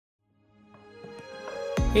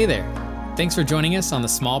Hey there. Thanks for joining us on the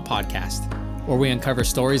Small Podcast, where we uncover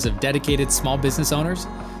stories of dedicated small business owners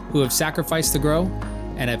who have sacrificed to grow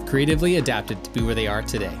and have creatively adapted to be where they are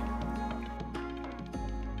today.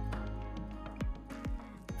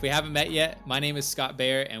 If we haven't met yet, my name is Scott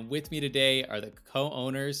Baer, and with me today are the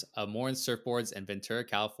co-owners of Morin Surfboards in Ventura,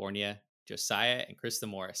 California, Josiah and Crista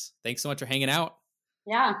Morris. Thanks so much for hanging out.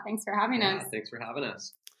 Yeah, thanks for having us. Thanks for having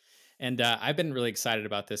us. And I've been really excited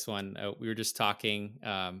about this one. We were just talking,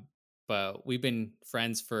 but we've been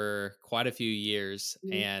friends for quite a few years,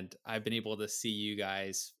 and I've been able to see you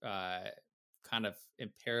guys kind of in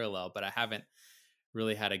parallel, but I haven't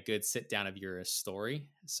really had a good sit down of your story.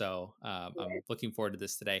 So I'm looking forward to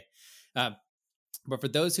this today. But for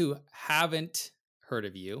those who haven't heard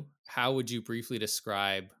of you, how would you briefly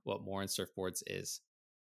describe what Morin Surfboards is?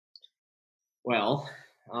 Well,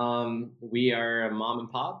 we are a mom and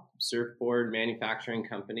pop surfboard manufacturing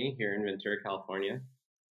company here in Ventura, California.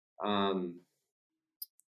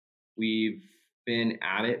 We've been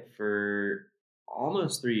at it for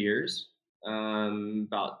almost 3 years,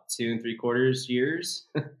 about 2 3/4 years,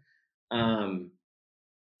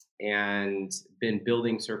 and been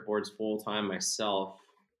building surfboards full time myself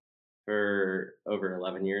for over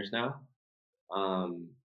 11 years now.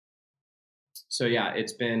 So yeah,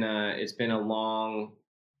 it's been a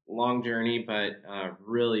long journey, but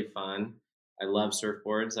really fun. I love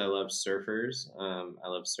surfboards. I love surfers. I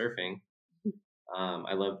love surfing.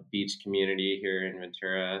 I love the beach community here in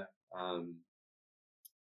Ventura,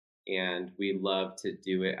 and we love to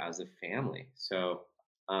do it as a family. So,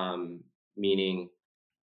 meaning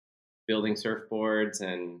building surfboards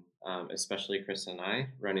and especially Chris and I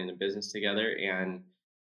running the business together and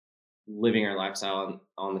living our lifestyle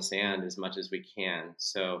on the sand as much as we can.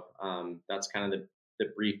 So that's kind of the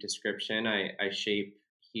brief description. I shape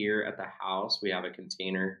here at the house. We have a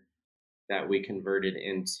container that we converted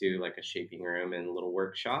into like a shaping room and a little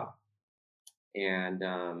workshop. And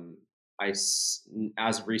I, as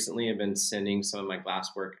of recently, have been sending some of my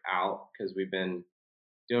glass work out because we've been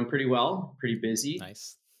doing pretty well, pretty busy.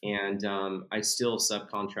 Nice. And I still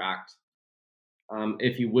subcontract,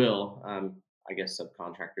 if you will. I guess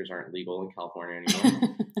subcontractors aren't legal in California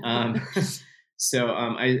anymore. So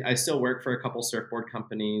I still work for a couple surfboard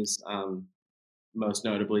companies. Most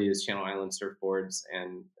notably is Channel Island Surfboards,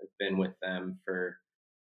 and I've been with them for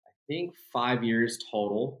I think 5 years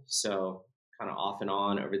total. So kind of off and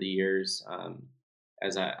on over the years,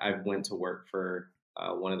 as I went to work for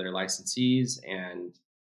one of their licensees, and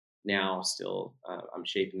now still I'm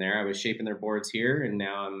shaping there. I was shaping their boards here, and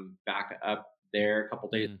now I'm back up there a couple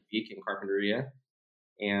days a week in Carpinteria,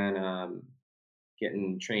 and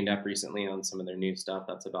getting trained up recently on some of their new stuff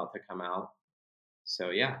that's about to come out.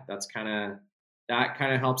 So yeah, that kind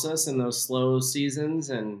of helps us in those slow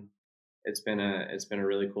seasons, and it's been a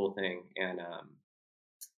really cool thing. And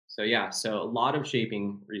so a lot of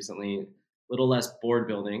shaping recently, a little less board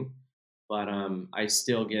building, but I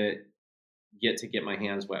still get to get my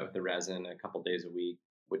hands wet with the resin a couple days a week,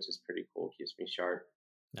 which is pretty cool. Keeps me sharp.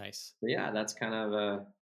 Nice. But yeah, that's kind of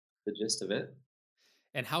the gist of it.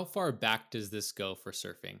 And how far back does this go for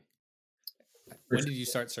surfing? When did you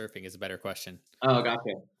start surfing is a better question. Oh,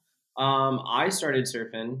 gotcha. I started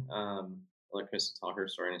surfing. I'll let Crista tell her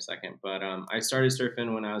story in a second, but I started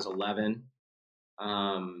surfing when I was 11.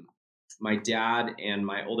 My dad and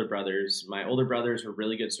my older brothers were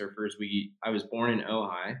really good surfers. I was born in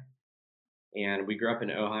Ojai, and we grew up in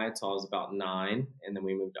Ojai until I was about 9, and then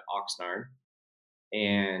we moved to Oxnard.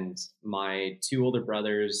 And my 2 older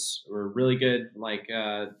brothers were really good, like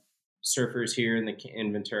surfers here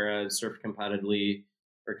in Ventura, surfed competitively,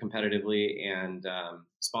 and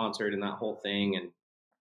sponsored and that whole thing,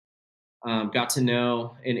 and got to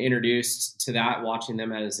know and introduced to that watching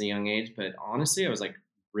them at a young age. But honestly, I was like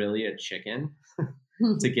really a chicken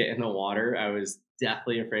to get in the water. I was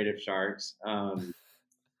deathly afraid of sharks.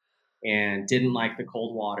 And didn't like the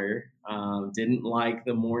cold water, didn't like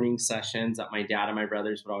the morning sessions that my dad and my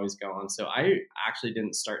brothers would always go on. So I actually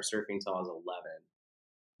didn't start surfing until I was 11.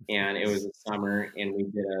 And it was a summer, and we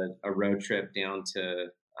did a road trip down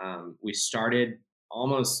to, we started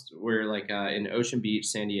we're like in Ocean Beach,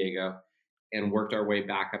 San Diego, and worked our way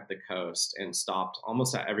back up the coast and stopped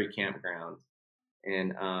almost at every campground.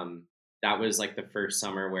 And that was like the first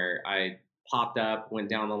summer where I popped up, went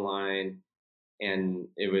down the line, and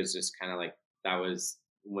it was just kind of like, that was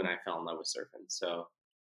when I fell in love with surfing. So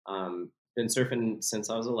been surfing since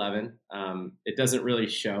I was 11. It doesn't really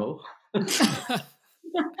show.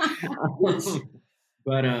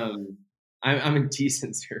 But I'm a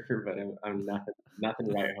decent surfer, but I'm nothing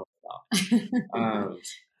to write home about.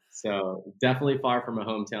 So definitely far from a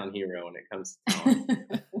hometown hero when it comes to talent.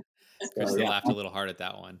 So Krista yeah, laughed a little hard at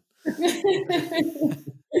that one.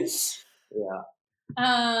 yeah.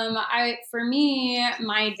 For me,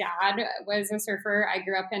 my dad was a surfer. I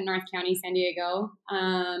grew up in North County, San Diego,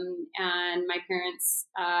 and my parents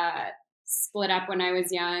split up when I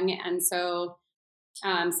was young, and so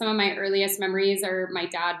some of my earliest memories are my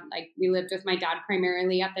dad. Like we lived with my dad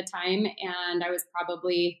primarily at the time, and I was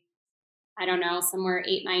probably, I don't know, somewhere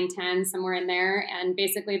 8, 9, 10, somewhere in there. And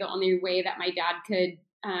basically, the only way that my dad could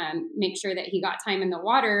make sure that he got time in the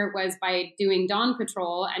water was by doing dawn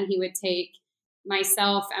patrol. And he would take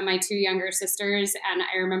myself and my 2 younger sisters. And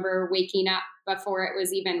I remember waking up before it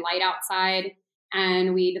was even light outside.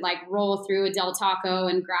 And we'd like roll through a Del Taco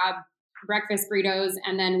and grab breakfast burritos.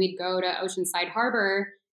 And then we'd go to Oceanside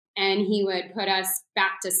Harbor. And he would put us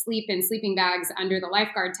back to sleep in sleeping bags under the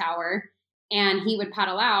lifeguard tower, and he would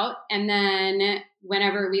paddle out. And then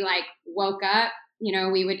whenever we like woke up,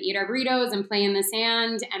 we would eat our burritos and play in the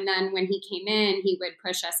sand. And then when he came in, he would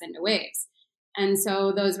push us into waves. And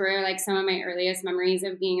so those were like some of my earliest memories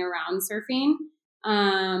of being around surfing. But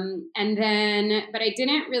I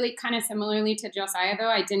didn't really, kind of similarly to Josiah though,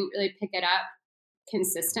 I didn't really pick it up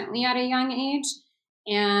consistently at a young age.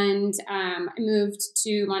 And I moved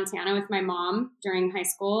to Montana with my mom during high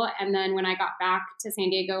school. And then when I got back to San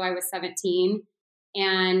Diego, I was 17.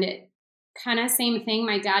 And kind of same thing.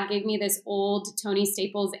 My dad gave me this old Tony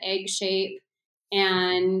Staples egg shape.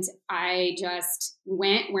 And I just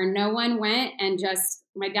went where no one went. And just,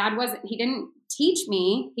 my dad he didn't teach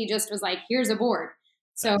me. He just was like, here's a board.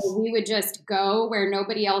 So Nice. we would just go where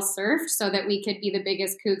nobody else surfed so that we could be the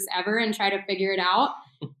biggest kooks ever and try to figure it out.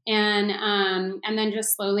 And then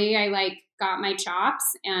just slowly I like got my chops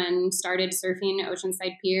and started surfing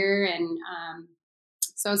Oceanside Pier. And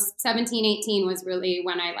so 17, 18 was really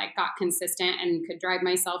when I like got consistent and could drive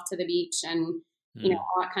myself to the beach and,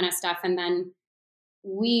 all that kind of stuff. And then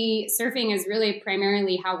surfing is really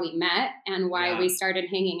primarily how we met and why we started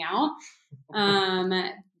hanging out.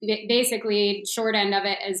 Basically, short end of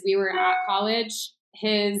it is we were at college.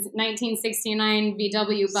 His 1969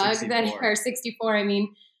 VW Bug 64,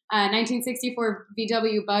 1964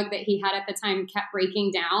 VW Bug that he had at the time kept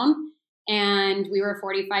breaking down. And we were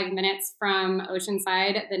 45 minutes from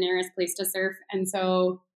Oceanside, the nearest place to surf. And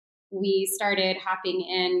so we started hopping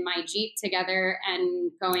in my Jeep together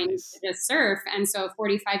and going Nice. to just surf. And so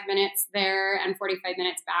 45 minutes there and 45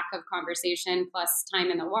 minutes back of conversation plus time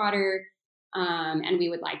in the water. And we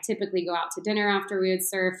would like typically go out to dinner after we would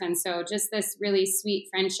surf. And so just this really sweet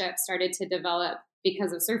friendship started to develop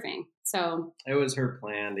because of surfing. So it was her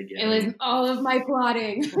plan to get it was all of my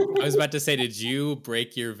plotting. I was about to say, did you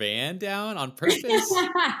break your van down on purpose? No,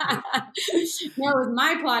 it was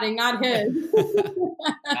my plotting, not his.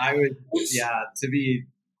 To be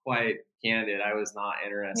quite candid, I was not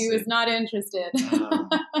interested. He was not interested.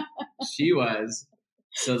 She was.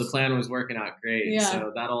 So the plan was working out great. Yeah.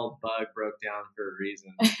 So that old bug broke down for a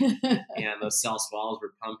reason. And those cell swallows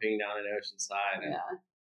were pumping down in Oceanside.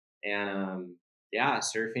 And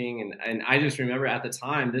surfing. And I just remember at the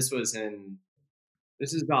time, this is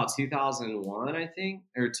about 2001, I think,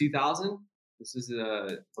 or 2000. This is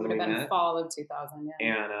when we met. Fall of 2000,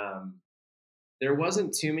 yeah. And there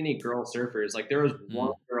wasn't too many girl surfers. Like there was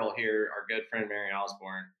one girl here, our good friend Mary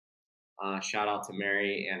Osborne. Shout out to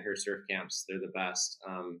Mary and her surf camps. They're the best.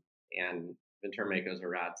 And Ventura Macos are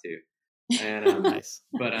rad too. And Nice.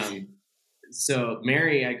 But so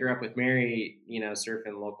Mary, I grew up with Mary,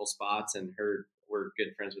 surfing local spots, and we're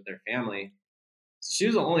good friends with their family. She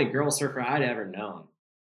was the only girl surfer I'd ever known.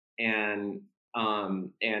 And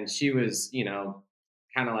she was,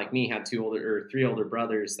 kind of like me, had 3 older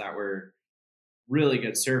brothers that were really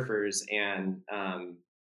good surfers. And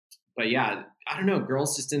but yeah, I don't know,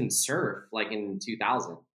 girls just didn't surf like in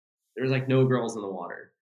 2000. There was like no girls in the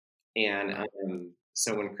water. And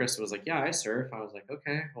so when Crista was like, yeah, I surf, I was like,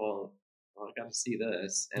 okay, well I got to see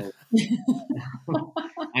this, and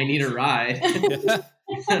I need a ride.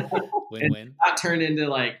 Win-win. That turned into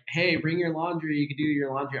like, hey, bring your laundry. You can do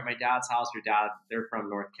your laundry at my dad's house. They're from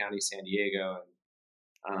North County, San Diego.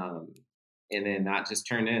 And then that just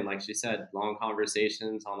turned in, like she said, long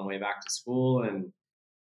conversations on the way back to school and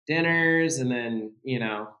dinners. And then,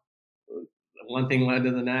 one thing led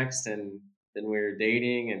to the next, and then we were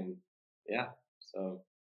dating, and so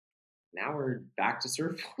now we're back to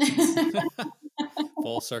Surfboards.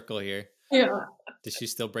 Full circle here. Yeah. Does she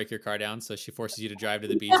still break your car down so she forces you to drive to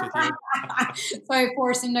the beach with you? So I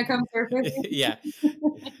forced him to come surf with me? Yeah.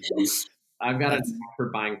 I've got a knack for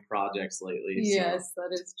buying projects lately. Yes, that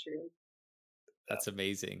is true. That's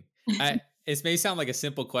amazing. it may sound like a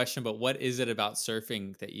simple question, but what is it about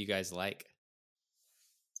surfing that you guys like?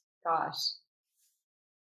 Gosh.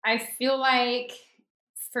 I feel like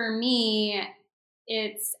for me,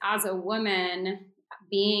 it's as a woman,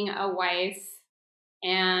 being a wife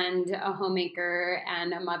and a homemaker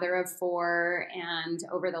and a mother of four, and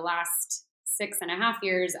over the last 6.5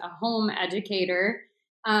 years, a home educator.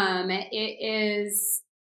 It is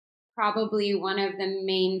probably one of the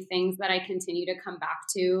main things that I continue to come back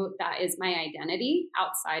to that is my identity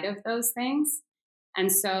outside of those things. And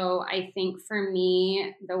so I think for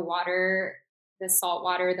me, the water, the salt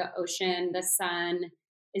water, the ocean, the sun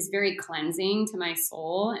is very cleansing to my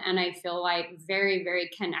soul. And I feel like very, very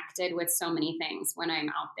connected with so many things when I'm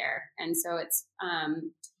out there. And so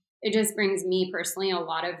it just brings me personally a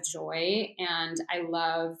lot of joy. And I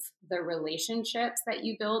love the relationships that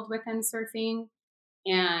you build within surfing.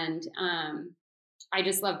 And I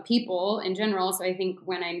just love people in general. So I think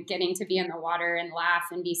when I'm getting to be in the water and laugh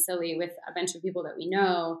and be silly with a bunch of people that we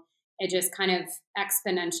know, it just kind of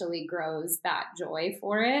exponentially grows that joy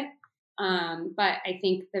for it. But I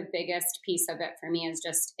think the biggest piece of it for me is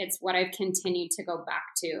just it's what I've continued to go back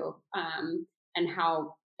to,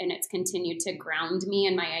 and it's continued to ground me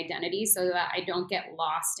in my identity so that I don't get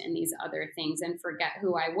lost in these other things and forget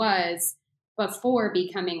who I was before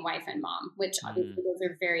becoming wife and mom, which obviously Mm. those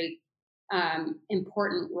are very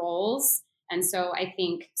important roles. And so I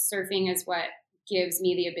think surfing is what gives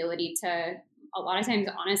me the ability to, a lot of times,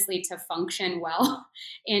 honestly, to function well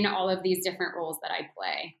in all of these different roles that I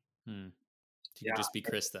play. Mm. You can Yeah. just be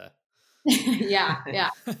Krista. Yeah, yeah,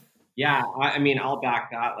 Yeah, I mean, I'll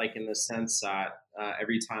back that like in the sense that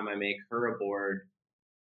every time I make her aboard,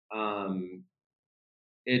 um,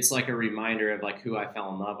 it's like a reminder of like who I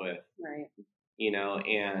fell in love with, right.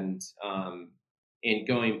 and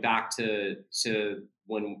going back to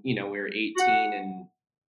when we were 18 and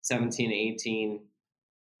 17 and 18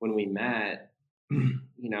 when we met,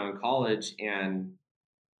 in college, and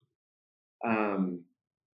um,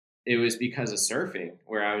 it was because of surfing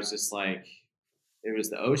where I was just like, it was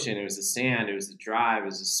the ocean, it was the sand, it was the drive, it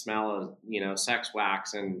was the smell of sex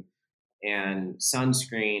wax and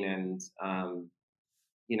sunscreen and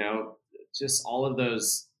you know just all of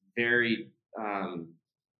those very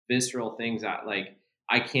visceral things that like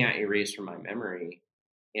I can't erase from my memory.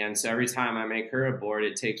 And so every time I make her a board,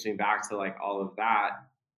 it takes me back to like all of that,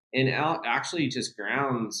 and it actually just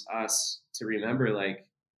grounds us to remember like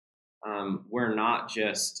we're not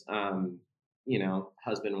just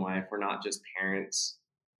husband and wife, we're not just parents,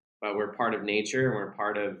 but we're part of nature and we're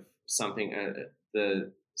part of something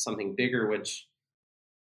the something bigger, which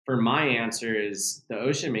for my answer is the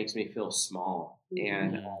ocean makes me feel small.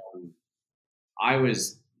 And Mm. I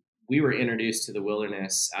was we were introduced to the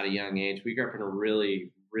wilderness at a young age. We grew up in a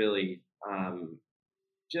really, really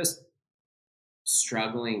just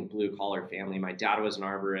struggling blue collar family. My dad was an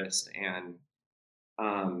arborist, and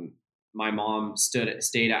um, my mom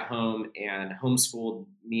stayed at home and homeschooled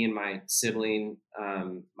me and my sibling,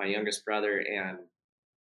 my youngest brother, and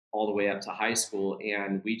all the way up to high school.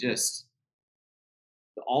 And we just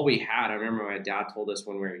all we had. I remember my dad told us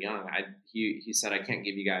when we were young. He said, "I can't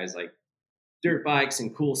give you guys like dirt bikes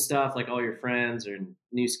and cool stuff like all your friends or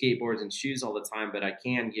new skateboards and shoes all the time, but I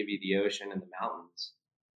can give you the ocean and the mountains.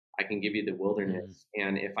 I can give you the Mm. wilderness.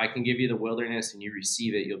 And if I can give you the wilderness and you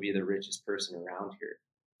receive it, you'll be the richest person around here."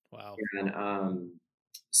 Wow. And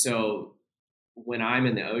so when I'm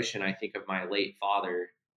in the ocean, I think of my late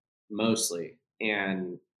father mostly.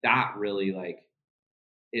 And that really like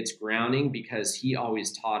it's grounding because he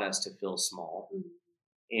always taught us to feel small. Mhm.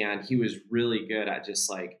 And he was really good at just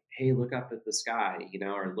like, hey, look up at the sky,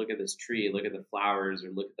 or look at this tree, look at the flowers,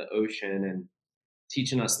 or look at the ocean, and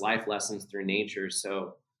teaching us life lessons through nature.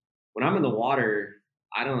 So when I'm in the water,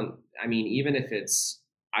 I mean, even if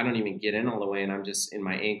I don't even get in all the way and I'm just in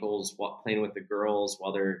my ankles playing with the girls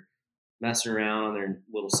while they're messing around on their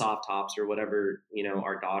little soft tops or whatever,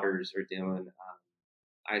 our daughters are doing.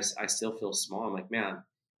 I still feel small. I'm like, man,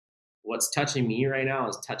 what's touching me right now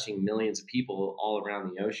is touching millions of people all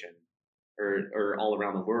around the ocean or all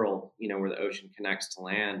around the world, where the ocean connects to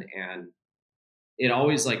land. And it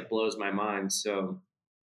always like blows my mind. So,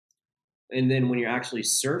 and then when you're actually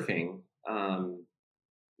surfing,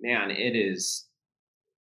 man, it is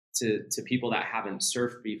to people that haven't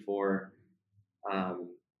surfed before,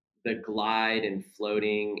 um, the glide and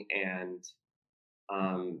floating and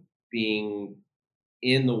being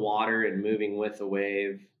in the water and moving with the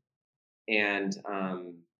wave and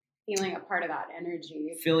Feeling a part of that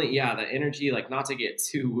energy. feeling, yeah, the energy, like not to get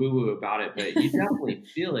too woo woo about it, but you definitely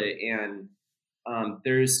feel it. And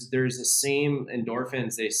there's the same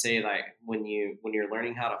endorphins they say like when you're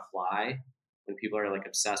learning how to fly, when people are like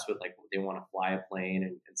obsessed with like they want to fly a plane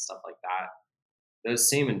and stuff like that. Those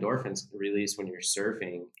same endorphins release when you're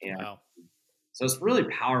surfing, and Wow. so it's a really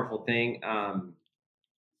powerful thing.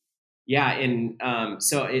 Yeah, and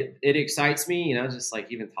so it excites me, just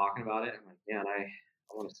like even talking about it. I'm like, man, I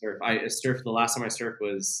want to surf. I surfed the last time I surfed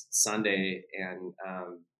was Sunday, and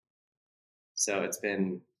so it's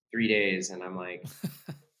been 3 days, and I'm like,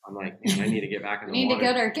 man, I need to get back in We the need to water.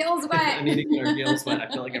 get our gills I wet. need to get our gills wet.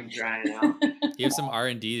 I feel like I'm drying out. You have some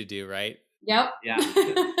R&D to do, right? Yep. Yeah,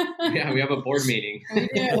 yeah, we have a board meeting, We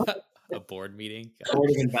do. A board meeting. board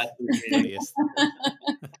of investors meeting. Funniest.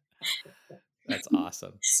 That's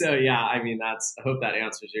awesome. So yeah, I mean, I hope that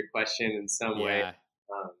answers your question in some way. Yeah.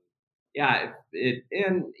 Um, yeah,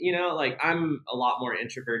 and like I'm a lot more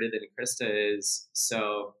introverted than Krista is,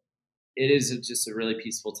 so it is just a really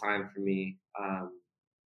peaceful time for me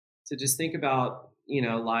to just think about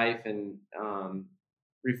life and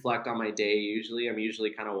reflect on my day. I'm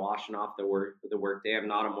usually kind of washing off the work day. I'm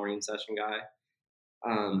not a morning session guy,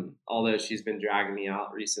 although she's been dragging me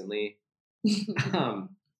out recently.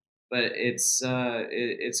 um, but it's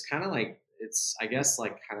kind of like it's I guess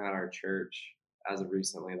like kind of at our church as of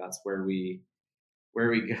recently. That's where we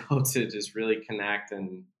go to just really connect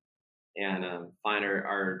and find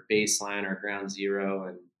our baseline, our ground zero,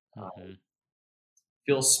 and Hmm.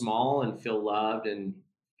 feel small and feel loved and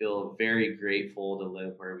feel very grateful to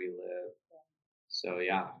live where we live. So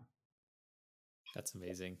yeah, That's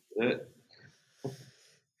amazing. it,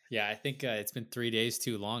 Yeah, I think it's been 3 days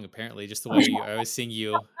too long. Apparently, just the way I was seeing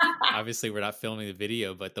you. Obviously, we're not filming the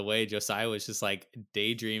video, but the way Josiah was just like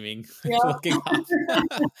daydreaming, looking off.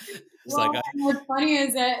 It's Well, like, and what's funny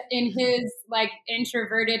is that in his like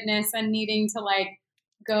introvertedness and needing to like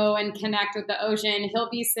go and connect with the ocean, he'll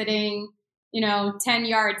be sitting, 10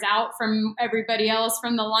 yards out from everybody else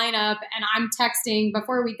from the lineup. And I'm texting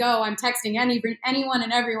before we go, I'm texting anyone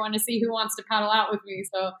and everyone to see who wants to paddle out with me.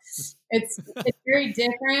 So it's very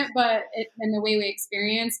different, but in the way we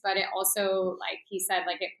experience, but it also, like he said,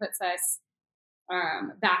 like it puts us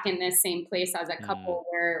back in this same place as a couple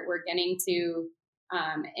where we're getting to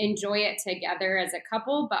enjoy it together as a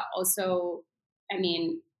couple, but also, I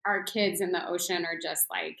mean, our kids in the ocean are just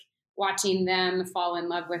like watching them fall in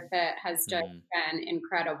love with it has just been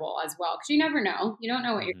incredible as well. Cause you never know. You don't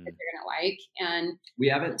know what your kids are going to like. And we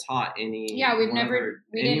haven't taught yeah,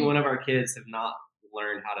 any one of our kids have not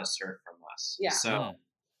learned how to surf from us. Yeah. So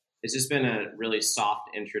it's just been a really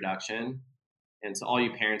soft introduction. And to all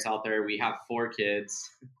you parents out there, we have 4 kids.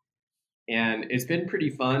 And it's been pretty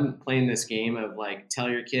fun playing this game of like tell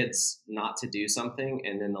your kids not to do something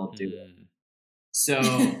and then they'll do it. So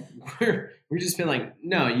we're just been like,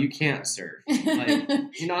 no, you can't surf. Like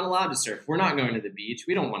you're not allowed to surf. We're not going to the beach.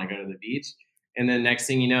 We don't want to go to the beach. And then next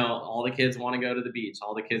thing you know, all the kids want to go to the beach.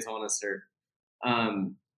 All the kids want to surf.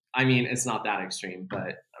 I mean, it's not that extreme,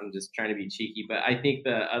 but I'm just trying to be cheeky. But I think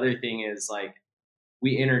the other thing is like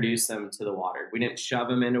we introduced them to the water. We didn't shove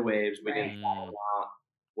them into waves. We didn't follow them out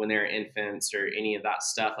when they're infants or any of that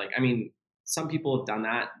stuff. Like, I mean, some people have done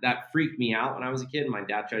that. That freaked me out when I was a kid. My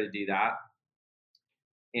dad tried to do that.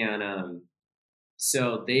 And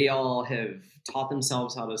so they all have taught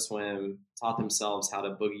themselves how to swim, taught themselves how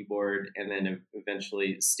to boogie board, and then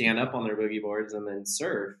eventually stand up on their boogie boards and then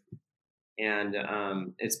surf. And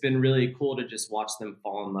it's been really cool to just watch them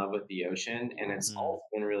fall in love with the ocean. And it's also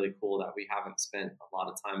been really cool that we haven't spent a lot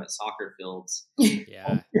of time at soccer fields.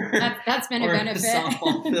 Yeah, that's been a benefit.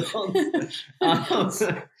 Softball fields.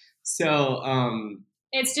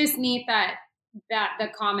 It's just neat that the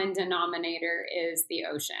common denominator is the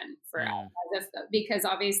ocean for us, because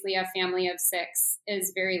obviously a family of 6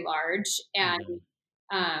 is very large, and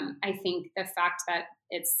I think the fact that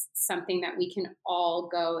it's something that we can all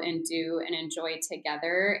go and do and enjoy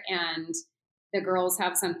together, and the girls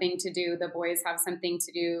have something to do, the boys have something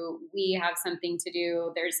to do, we have something to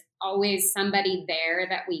do. There's always somebody there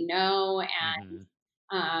that we know, and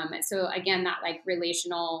so again, that like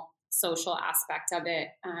relational social aspect of it,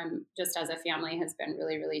 just as a family, has been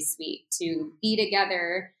really, really sweet to be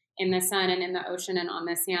together in the sun and in the ocean and on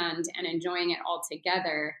the sand and enjoying it all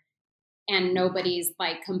together. And nobody's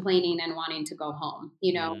like complaining and wanting to go home,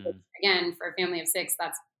 again, for a family of 6,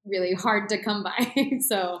 that's really hard to come by.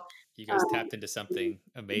 So you guys tapped into something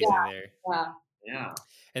amazing there. Yeah.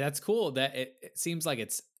 And that's cool that it seems like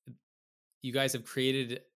you guys have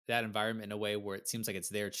created that environment in a way where it seems like it's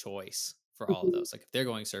their choice for all of those. Like if they're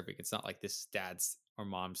going surfing, it's not like this dad's or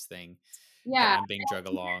mom's thing. Yeah, I'm being drug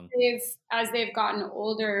along. As they've gotten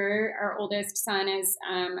older, our oldest son is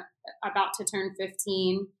about to turn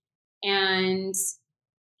 15, and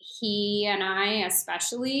he and I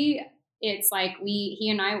especially it's like he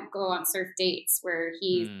and I go on surf dates where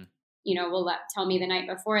he's, Mm, will tell me the night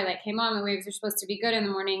before, like, hey mom, the waves are supposed to be good in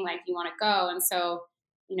the morning. Like, you want to go? And so,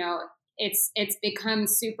 you know, it's become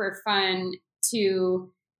super fun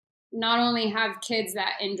to not only have kids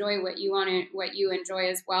that enjoy what you enjoy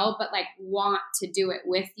as well, but like want to do it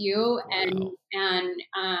with you. wow. And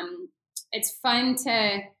it's fun to,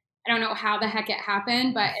 I don't know how the heck it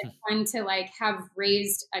happened, but it's fun to like have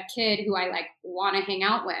raised a kid who I like want to hang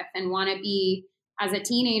out with and want to be, as a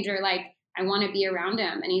teenager, like I want to be around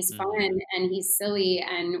him, and he's fun Mhm. and he's silly,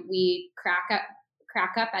 and we crack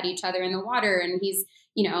up at each other in the water, and he's,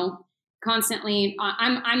 you know, constantly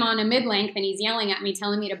I'm on a mid length and he's yelling at me,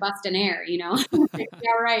 telling me to bust an air, like,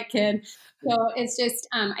 yeah, right, kid. So it's just,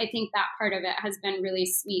 I think that part of it has been really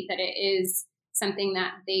sweet, that it is something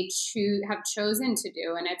that they have chosen to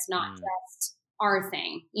do, and it's not Mm, just our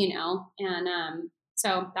thing, and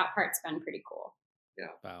so that part's been pretty cool. Yeah.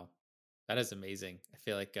 wow. That is amazing. I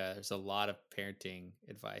feel like there's a lot of parenting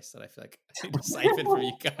advice that I feel like I need to siphon from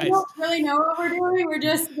you We don't guys. really know what we're doing, we're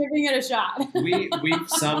just giving it a shot. We've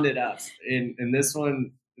summed it up in this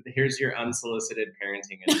one. Here's your unsolicited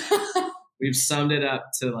parenting advice. We've summed it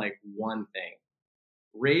up to like one thing: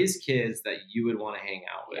 raise kids that you would want to hang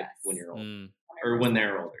out with Yes. when you're older, Mm, or when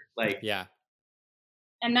they're older. Like, yeah.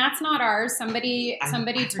 And that's not ours. Somebody I told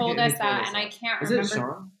forget who us told that, us and I that. can't Was it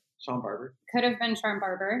remember. Sean Barber? Could have been Sean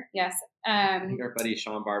Barber. Yes. I think our buddy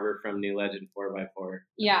Sean Barber from New Legend 4x4.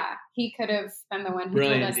 Yeah, he could have been the one who told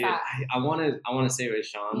Brilliant us dude. that. I want to say it was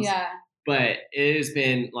Sean's, Yeah. but it has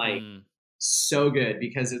been like Mm, so good,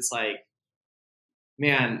 because it's like,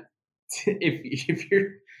 man, if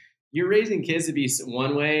you're raising kids to be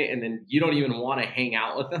one way, and then you don't even want to hang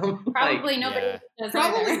out with them, like Probably nobody yeah. does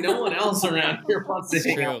probably either. no one else around here wants to It's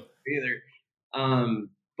hang out true. with them either.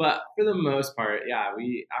 But for the most part, yeah,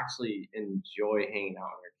 we actually enjoy hanging out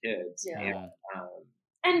with our kids. Yeah. And Mm,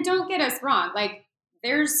 And don't get us wrong, like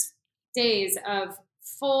there's days of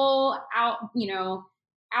full out,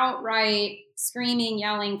 outright screaming,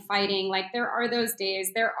 yelling, fighting. Like there are those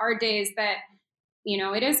days. There are days that,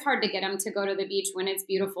 it is hard to get them to go to the beach when it's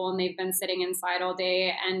beautiful and they've been sitting inside all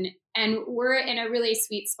day. And we're in a really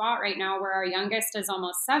sweet spot right now where our youngest is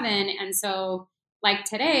almost 7, and so like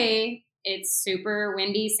today it's super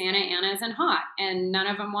windy, Santa Ana's, and hot, and none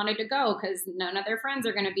of them wanted to go because none of their friends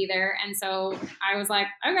are going to be there. And so I was like,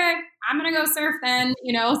 okay, I'm going to go surf then.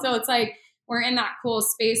 So it's like we're in that cool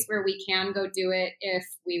space where we can go do it if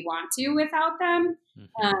we want to without them,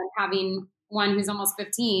 mhm. having one who's almost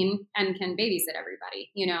 15 and can babysit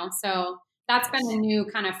everybody, so that's been a Nice. new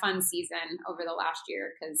kind of fun season over the last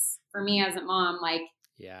year, because for me as a mom, like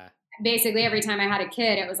Yeah. basically every time I had a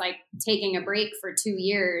kid, it was like taking a break for 2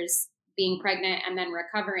 years, being pregnant and then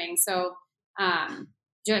recovering. So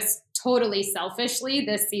just totally selfishly,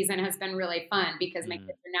 this season has been really fun because my Mm,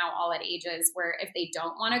 kids are now all at ages where if they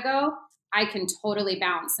don't want to go, I can totally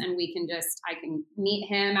bounce, and I can meet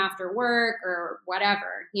him after work or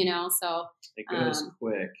whatever, so it goes um,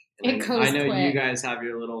 quick. it And goes I know you quick. guys have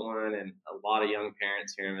your little one, and a lot of young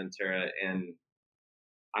parents here in Ventura. And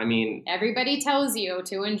I mean, Everybody tells you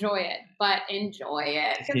to enjoy it, but enjoy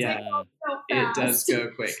it because it yeah, mm, goes so it does fast. go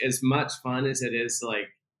quick. As much fun as it is to like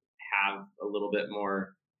have a little bit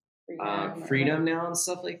more Freedom or freedom whatever. now and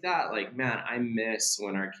stuff like that. Like, man, I miss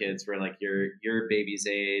when our kids were like your baby's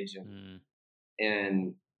age, mm.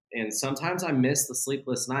 and and sometimes I miss the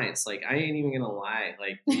sleepless nights. Like, I ain't even gonna lie.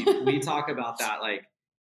 Like, we talk about that, like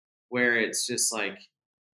where it's just like,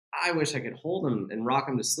 I wish I could hold him and rock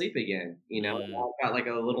him to sleep again. Mm. I've got like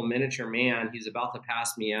a little miniature man. He's about to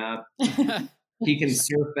pass me up. He can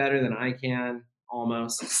surf better than I can,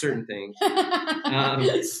 almost certain things. Um,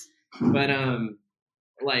 but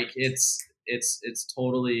like it's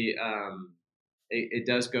totally it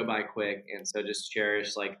does go by quick, and so just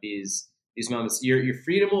cherish like these moments. Your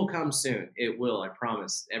freedom will come soon. It will, I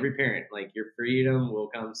promise. Every parent, like, your freedom will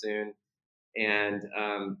come soon, and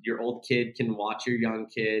your old kid can watch your young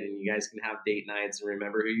kid, and you guys can have date nights and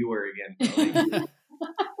remember who you were again.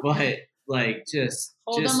 But like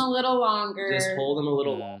Hold them a little just longer. hold them a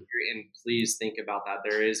little Mm, longer, and please think about that.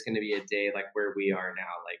 There is going to be a day like where we are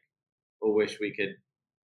now. Like, I wish we could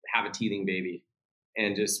have a teething baby,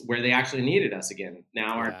 and just where they actually needed us again.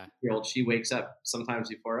 Now our yeah. year old, she wakes up sometimes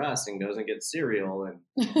before us and goes and gets cereal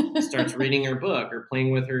and starts reading her book or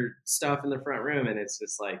playing with her stuff in the front room, and it's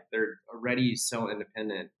just like they're already so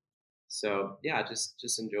independent. So yeah,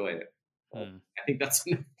 just enjoy it. Hmm. I think that's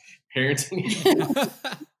enough parenting.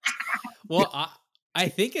 Well, I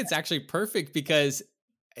think it's actually perfect because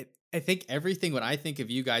I think everything when I think of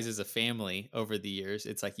you guys as a family over the years,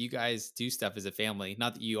 it's like you guys do stuff as a family.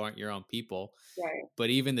 Not that you aren't your own people, Right. but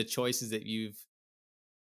even the choices that you've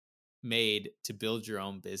made to build your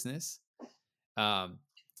own business, um,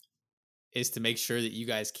 is to make sure that you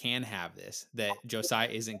guys can have this, that Josiah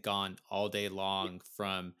isn't gone all day long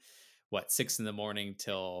from what 6 in the morning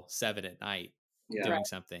till 7 at night Yeah. Right. doing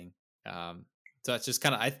something. Um, so it's just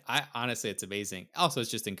kind of, I honestly, it's amazing. Also, it's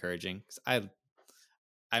just encouraging 'cause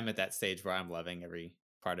I'm at that stage where I'm loving every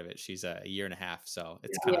part of it. She's a year and a half, so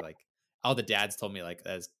it's kind Yeah. of like all the dads told me like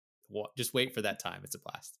as just wait for that time. It's a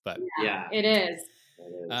blast. But Yeah. It is.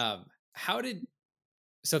 It is. how did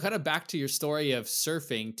so kind of back to your story of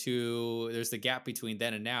surfing to there's the gap between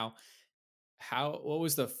then and now. What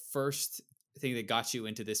was the first thing that got you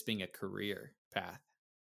into this being a career path?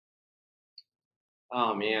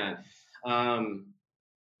 Oh man. Um,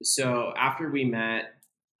 so after we met,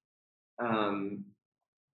 um,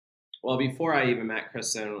 well, before I even met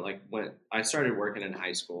Kristen, like when I started working in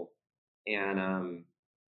high school, and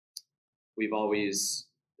we've always,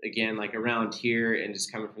 again, like around here, and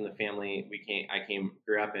just coming from the family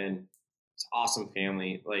grew up in. It's awesome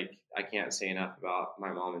family. Like I can't say enough about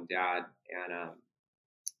my mom and dad, and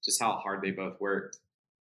just how hard they both worked,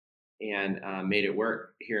 and made it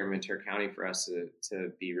work here in Ventura County for us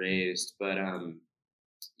to be raised. But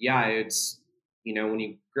yeah, it's when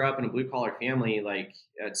you grow up in a blue collar family, like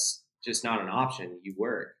it's just not an option. You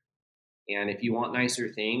work, and if you want nicer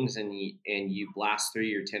things, and you blast through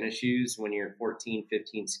your tennis shoes when you're 14,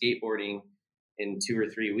 15, skateboarding in 2 or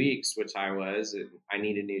 3 weeks, which I was, and I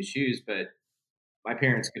needed new shoes, but my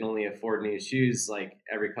parents could only afford new shoes like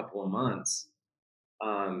every couple of months.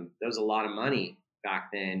 That was a lot of money back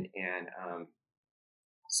then, and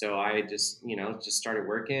so I just started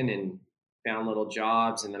working and found little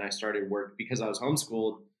jobs, and then I started work because I was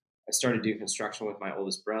homeschooled. I started doing construction with my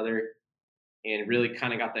oldest brother, and really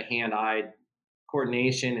kind of got the hand-eye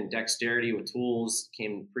coordination and dexterity with tools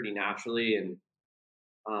came pretty naturally. And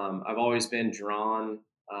I've always been drawn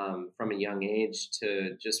from a young age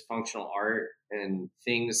to just functional art and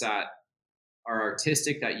things that are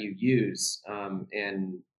artistic that you use.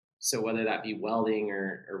 And so whether that be welding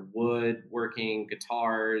or wood working,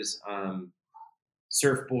 guitars,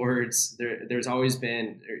 surfboards, there's always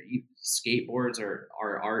been skateboards are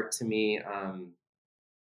art to me.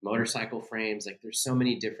 Motorcycle frames, like there's so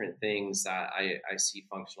many different things that I see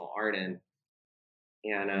functional art in.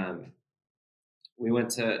 And I went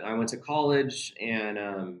to college, and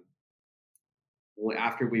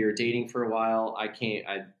after we were dating for a while, I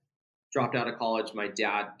dropped out of college. My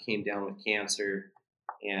dad came down with cancer,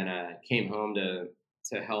 and came home to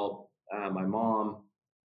help my mom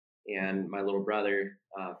and my little brother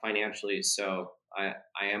financially. So I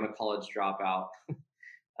am a college dropout.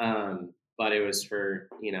 But it was for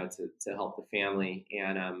to help the family.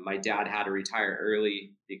 And my dad had to retire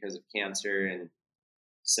early because of cancer, and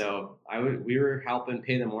so we were helping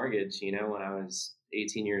pay the mortgage when I was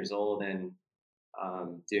 18 years old, and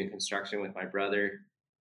doing construction with my brother.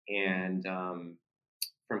 And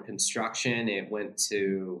from construction it went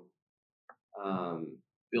to um,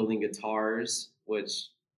 building guitars, which,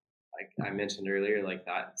 like I mentioned earlier, like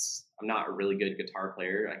I'm not a really good guitar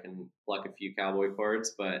player. I can pluck a few cowboy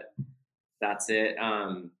chords, but that's it.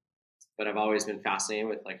 But I've always been fascinated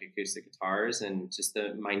with like acoustic guitars and just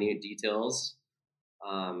the minute details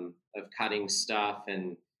of cutting stuff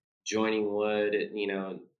and joining wood.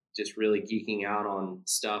 Just really geeking out on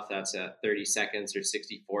stuff that's at 30 seconds or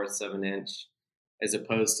 64ths of an inch, as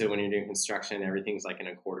opposed to when you're doing construction, everything's like in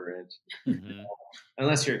a quarter inch, Hmm.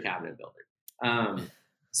 unless you're a cabinet builder.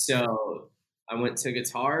 So I went to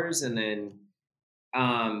guitars, and then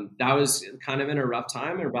that was kind of in a rough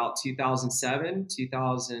time in about 2007,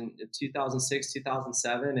 2006,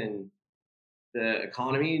 2007. And the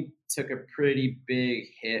economy took a pretty big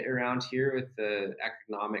hit around here with the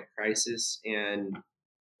economic crisis, and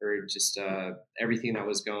or just everything that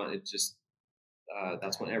was going. It just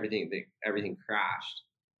that's when everything crashed.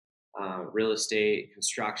 Real estate,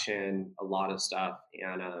 construction, a lot of stuff.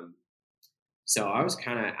 And so I was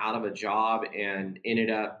kind of out of a job, and ended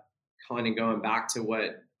up kind of going back to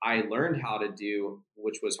what I learned how to do,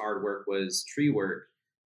 which was hard work, was tree work.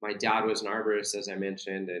 My dad was an arborist, as I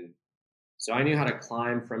mentioned, and so I knew how to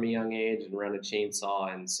climb from a young age and run a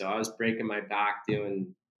chainsaw. And so I was breaking my back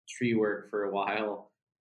doing tree work for a while.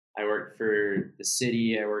 I worked for the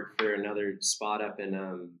city. I worked for another spot up in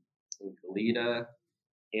Goleta.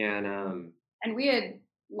 And And we had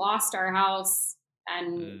lost our house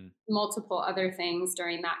and Mm. multiple other things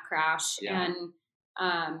during that crash. Yeah.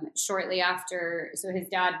 And shortly after, so his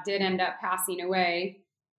dad did end up passing away.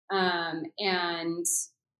 And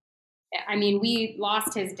I mean, we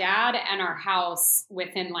lost his dad and our house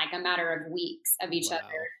within like a matter of weeks of each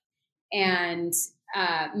other, Wow. and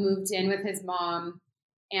moved in with his mom.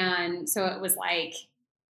 And so it was like,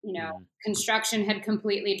 Mm. construction had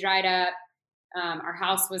completely dried up. Our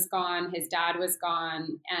house was gone. His dad was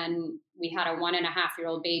gone. And we had a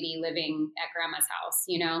 1.5-year-old baby living at grandma's house,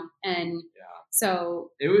 And Yeah.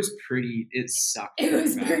 so It sucked. it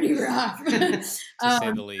was pretty rough. To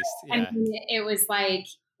say the least. I Yeah. mean, it was like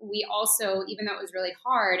we also, even though it was really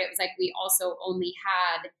hard, it was like we also only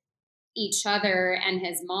had each other and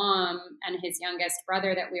his mom and his youngest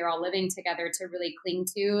brother that we were all living together to really cling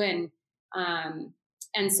to. Um,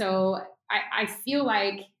 and so I feel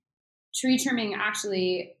like tree trimming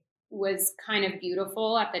actually was kind of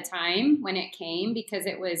beautiful at the time when it came, because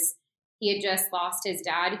he had just lost his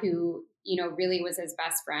dad, who, really was his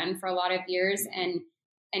best friend for a lot of years. And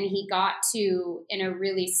he got to, in a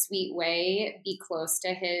really sweet way, be close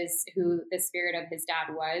to who the spirit of his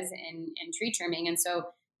dad was in tree trimming. And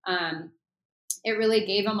so, it really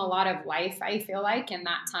gave him a lot of life, I feel like, in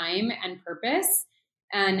that time and purpose.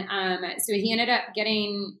 And so he ended up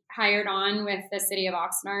getting hired on with the city of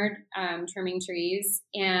Oxnard, trimming trees.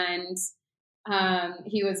 And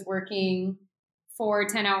he was working 4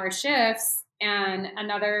 10-hour shifts. And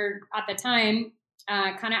another, at the time,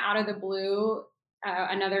 kind of out of the blue,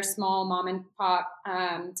 another small mom and pop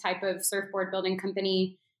type of surfboard building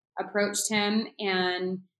company approached him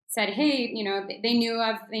and said, "Hey, they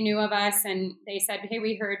knew of us, and they said, hey,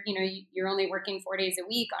 we heard, you're only working 4 days a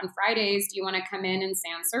week. On Fridays, do you want to come in and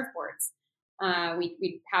sand surfboards?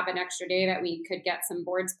 We'd have an extra day that we could get some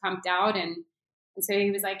boards pumped out." And so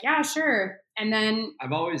he was like, "Yeah, sure." And then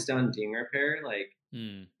I've always done ding repair. Like,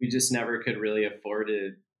 we just never could really afford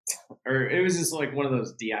it, or it was just like one of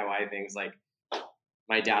those DIY things. Like,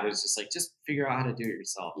 my dad was just like, just figure out how to do it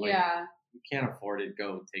yourself. Like, yeah, you can't afford to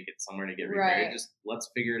go take it somewhere to get repaired. right. Just let's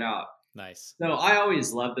figure it out. Nice. So I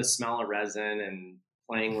always loved the smell of resin and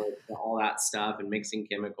playing with all that stuff and mixing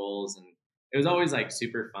chemicals, and it was always like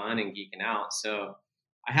super fun and geeking out. So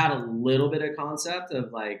I had a little bit of concept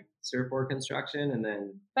of like surfboard construction, and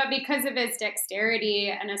then But because of his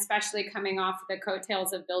dexterity, and especially coming off the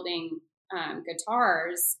coattails of building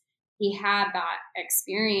guitars, he had that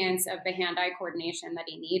experience of the hand-eye coordination that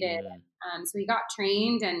he needed. So he got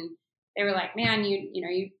trained, and they were like, "Man,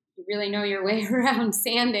 you really know your way around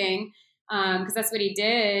sanding," because that's what he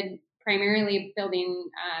did. Primarily building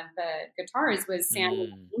the guitars was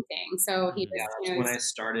sanding and painting. So he yeah, was, that's when I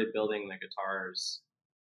started building the guitars.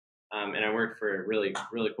 And I worked for a really,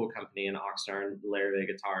 really cool company in Oxnard, Larrabee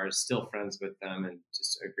Guitars, still friends with them, and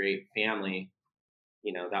just a great family,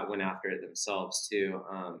 that went after it themselves too.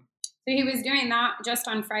 So he was doing that just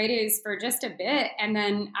on Fridays for just a bit, and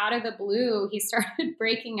then out of the blue, he started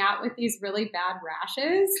breaking out with these really bad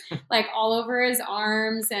rashes, like all over his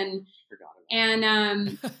arms, and he had to go.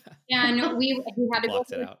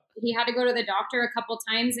 Blocked it out. He had to go to the doctor a couple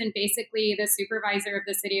times, and basically, the supervisor of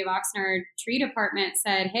the city of Oxnard tree department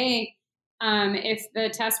said, "Hey, if the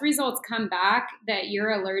test results come back that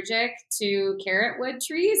you're allergic to carrot wood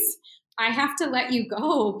trees, I have to let you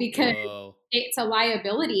go, because Whoa. it's a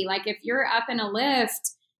liability. Like, if you're up in a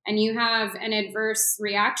lift and you have an adverse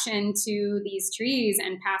reaction to these trees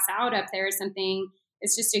and pass out up there or something,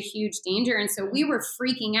 it's just a huge danger." And so we were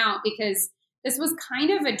freaking out, because this was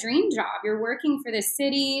kind of a dream job. You're working for the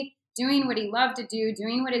city, doing what he loved to do,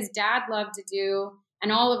 doing what his dad loved to do.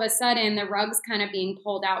 And all of a sudden, the rug's kind of being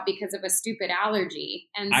pulled out because of a stupid allergy.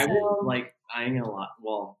 And I so, was like, I ain't gonna lie.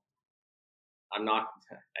 Well, I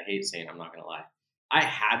hate saying I'm not gonna lie. I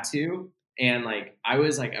had to, and like I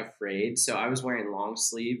was like afraid, so I was wearing long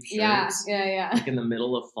sleeve shirts, yeah. like in the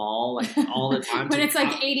middle of fall, like all the time. When it's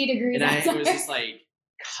like 80 degrees and I outside. was just like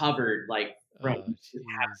covered, like from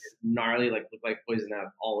gnarly, like looked like poison ivy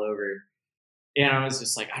all over. And I was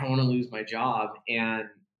just like, I don't want to lose my job. And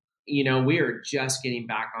we were just getting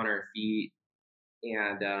back on our feet,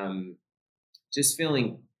 and just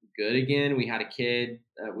feeling good again. We had a kid.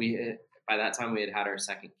 By that time we had our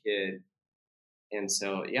second kid, and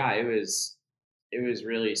so yeah, it was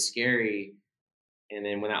really scary. And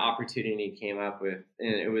then when that opportunity came up and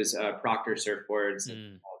it was Proctor Surfboards,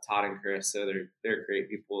 and Todd and Crista, they're great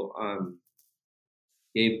people.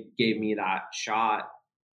 Gave me that shot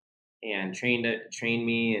and trained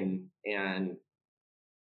me, and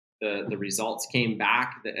the results came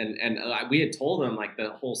back, and we had told them like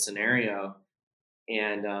the whole scenario,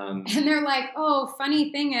 and And they're like, "Oh,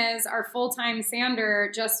 funny thing is, our full-time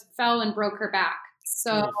sander just fell and broke her back.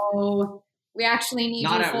 So we actually need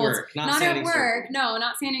not you at full work, not at work. No,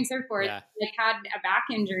 not sanding surfboards. Yeah. Like, had a back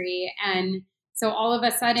injury, and so all of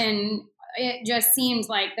a sudden, it just seemed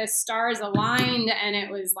like the stars aligned, and it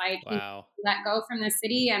was like he Wow. let go from the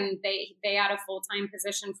city, and they had a full-time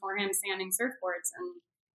position for him sanding surfboards, and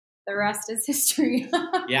the rest is history.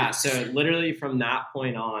 Yeah. So literally from that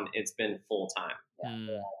point on, it's been full time.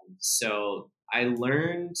 Mm. So I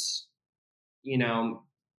learned, you know,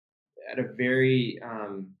 at a very,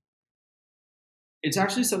 it's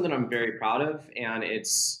actually something I'm very proud of, and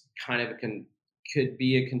it's kind of could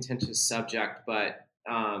be a contentious subject, but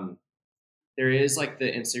there is like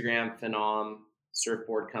the Instagram phenom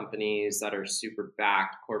surfboard companies that are super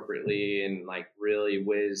backed corporately and like really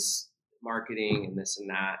whiz marketing and this and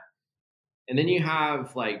that. And then you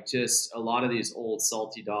have like just a lot of these old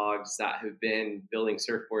salty dogs that have been building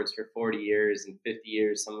surfboards for 40 years and 50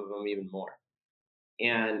 years, some of them even more.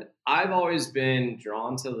 And I've always been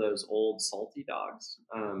drawn to those old salty dogs.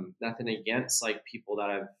 Nothing against like people that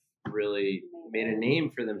have really made a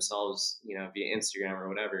name for themselves, via Instagram or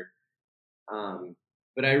whatever.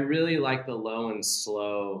 But I really like the low and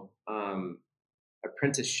slow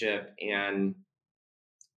apprenticeship, and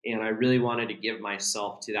I really wanted to give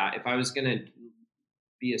myself to that. If I was going to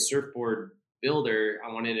be a surfboard builder,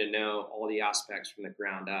 I wanted to know all the aspects from the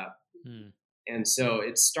ground up. Mm. And so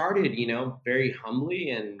it started, very humbly,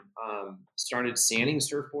 and started sanding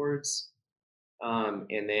surfboards.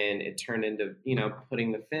 And then it turned into,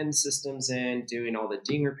 putting the fin systems in, doing all the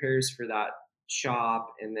ding repairs for that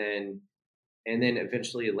shop, and then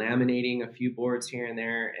eventually laminating a few boards here and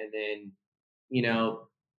there. And then,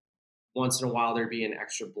 once in a while there'd be an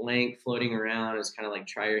extra blank floating around. It's kind of like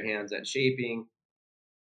try your hands at shaping.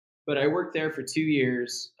 But I worked there for 2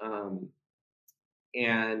 years,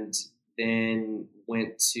 and then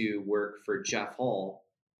went to work for Jeff Hall.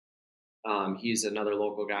 He's another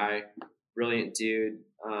local guy, brilliant dude.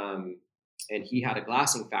 And he had a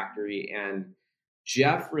glassing factory. And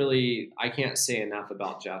Jeff really, I can't say enough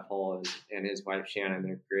about Jeff Hall and his wife Shannon.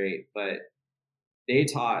 They're great, but he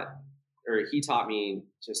taught me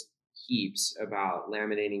just heaps about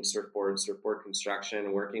laminating surfboards, surfboard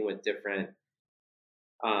construction, working with different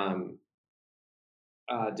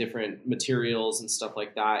materials and stuff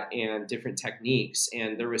like that, and different techniques.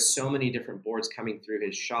 And there was so many different boards coming through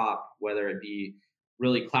his shop, whether it be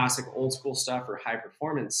really classic old school stuff or high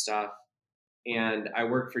performance stuff. And I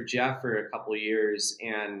worked for Jeff for a couple of years,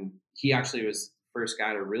 and he actually was the first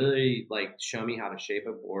guy to really like show me how to shape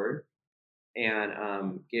a board, and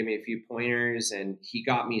gave me a few pointers, and he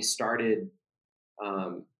got me started.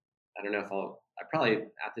 I don't know if I probably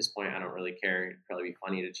at this point, I don't really care. It'd probably be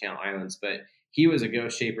funny to Channel Islands, but he was a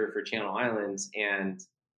ghost shaper for Channel Islands, and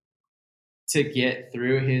to get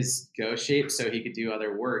through his ghost shape so he could do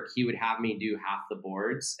other work, he would have me do half the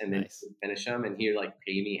boards and then Nice. finish them, and he would like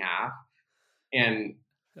pay me half. And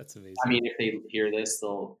That's amazing. I mean, if they hear this,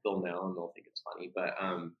 they'll know and they'll think it's funny. But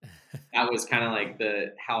that was kind of like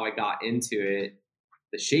how I got into it,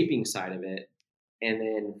 the shaping side of it. And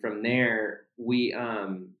then from there, we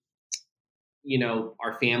our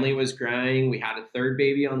family was growing. We had a third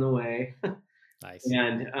baby on the way. Nice.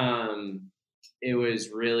 And it was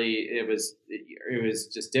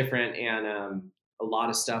just different, and a lot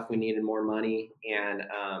of stuff. We needed more money, and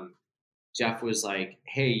Jeff was like,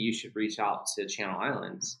 hey, you should reach out to Channel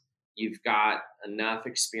Islands. You've got enough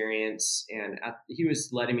experience. And he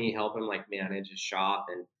was letting me help him like manage his shop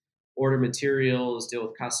and order materials, deal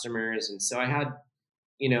with customers. And so I had,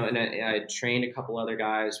 and I trained a couple other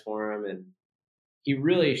guys for him, and he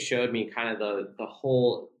really showed me kind of the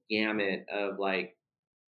whole gamut of like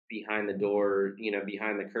behind the door,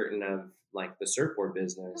 behind the curtain of like the surfboard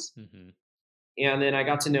business. Mm-hmm. And then I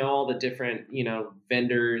got to know all the different,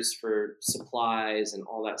 vendors for supplies and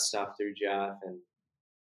all that stuff through Jeff.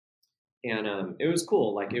 And it was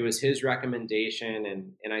cool. Like it was his recommendation,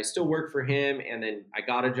 and I still work for him. And then I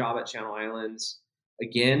got a job at Channel Islands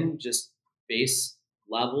again, just base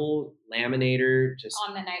level laminator, just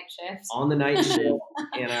on the night shift.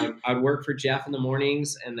 And I'd work for Jeff in the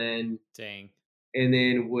mornings, and then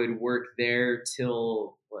would work there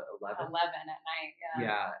till 11 at night.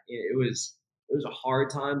 Yeah, it was a hard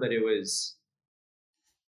time, but it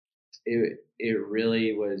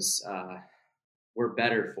really was. We're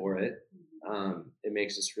better for it. It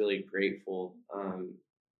makes us really grateful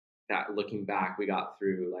that looking back, we got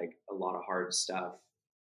through like a lot of hard stuff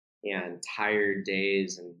and tired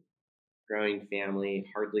days and growing family,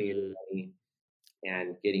 hardly any money,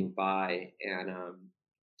 and getting by. And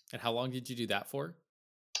how long did you do that for?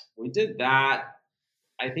 We did that.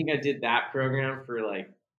 I think I did that program for like,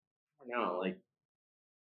 I don't know,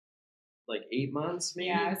 like 8 months, maybe.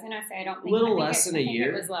 Yeah, I was gonna say, I don't think a little less than a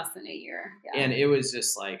year. It was less than a year. Yeah. And it was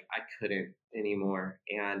just like I couldn't anymore.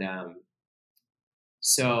 And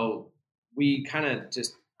so we kind of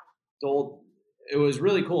just told, it was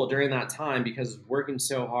really cool during that time because working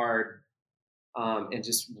so hard, and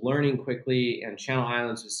just learning quickly. And Channel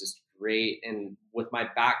Islands was just great. And with my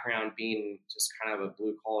background being just kind of a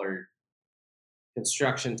blue collar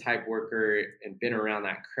construction type worker and been around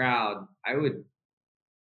that crowd, I would,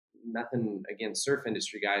 nothing against surf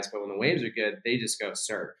industry guys, but when the waves are good, they just go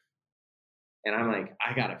surf. And I'm like,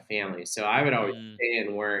 I got a family, so I would always Mm. stay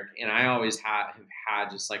and work. And I always have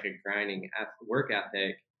had just like a grinding work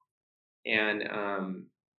ethic. And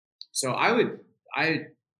so I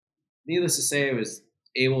needless to say, I was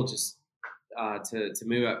able just to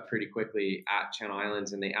move up pretty quickly at Channel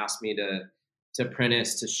Islands, and they asked me to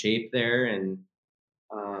apprentice to shape there. And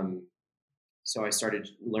um, so I started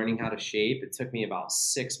learning how to shape. It took me about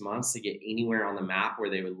 6 months to get anywhere on the map where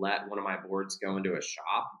they would let one of my boards go into a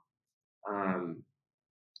shop. Um,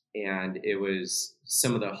 and it was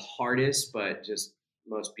some of the hardest, but just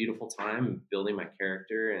most beautiful time building my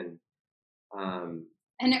character. And um,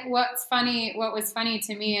 And what was funny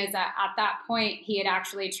to me is that at that point, he had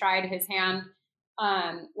actually tried his hand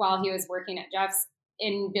while he was working at Jeff's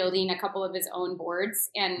in building a couple of his own boards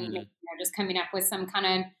and Mhm. just coming up with some kind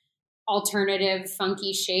of alternative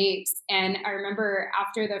funky shapes. And I remember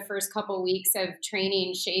after the first couple weeks of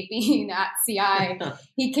training shaping at CI,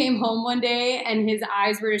 he came home one day and his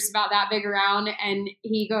eyes were just about that big around, and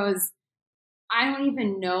he goes, I don't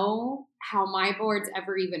even know how my boards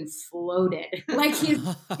ever even floated. Like his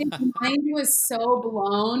mind was so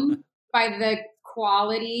blown by the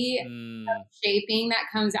quality Mm. of shaping that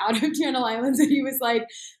comes out of Channel Islands that he was like,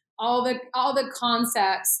 all the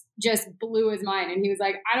concepts just blew his mind. And he was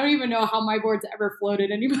like, I don't even know how my boards ever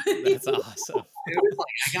floated anybody. That's awesome. it was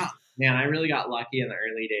like I really got lucky in the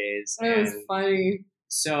early days. It was And funny.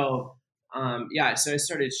 so yeah, so I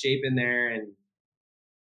started shaping there and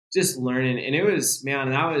just learning. And it was,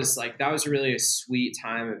 man, that was really a sweet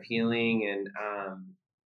time of healing. And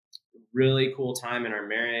really cool time in our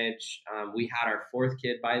marriage. We had our fourth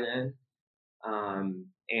kid by then.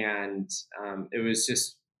 And it was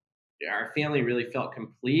just, our family really felt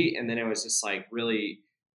complete. And then it was just like really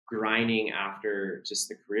grinding after just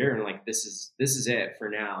the career. And like, this is it for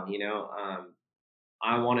now,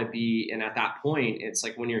 I want to be. And at that point, it's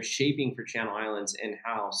like when you're shaping for Channel Islands in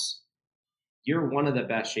house, you're one of the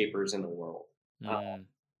best shapers in the world. Uh, Mm.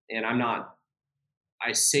 and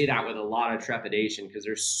I say that with a lot of trepidation because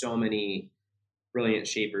there's so many brilliant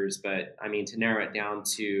shapers. But I mean, to narrow it down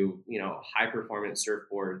to, high performance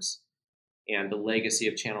surfboards and the legacy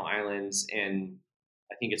of Channel Islands, and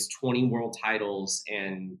I think it's 20 world titles.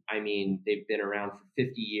 And I mean, they've been around for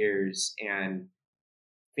 50 years and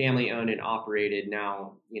family owned and operated,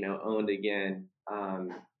 now, owned again.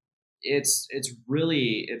 It's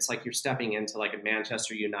really, it's like you're stepping into like a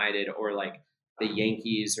Manchester United or like the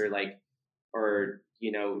Yankees or like, or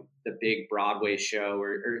the big Broadway show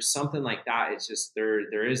or something like that. It's just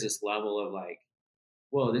there is this level of like,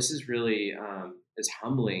 whoa, this is really is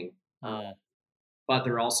humbling. Mm. But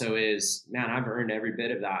there also is, man, I've earned every bit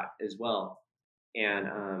of that as well.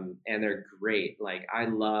 And they're great. Like I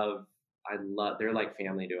love they're like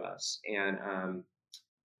family to us. And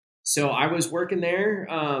so I was working there,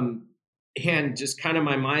 and just kind of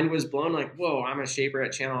my mind was blown, like, whoa, I'm a shaper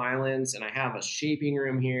at Channel Islands and I have a shaping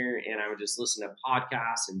room here. And I would just listen to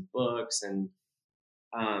podcasts and books and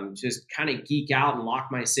just kind of geek out and lock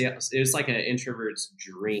myself. It was like an introvert's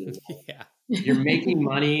dream. Yeah. You're making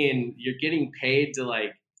money and you're getting paid to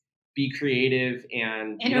like be creative,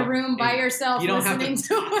 and In a room by yourself, you don't have to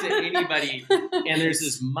listening talk to anybody, and there's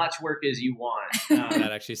as much work as you want.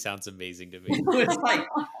 That actually sounds amazing to me. It was like,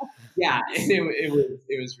 yeah, and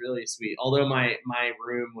it was really sweet. Although my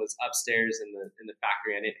room was upstairs in the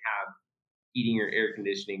factory, I didn't have heating or air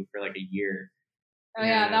conditioning for like a year. Oh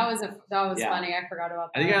yeah, And, that was yeah. funny. I forgot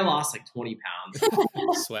about that. I think I lost like 20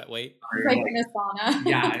 pounds. Sweat weight. Like in a sauna.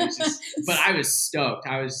 Yeah, it was just, but I was stoked.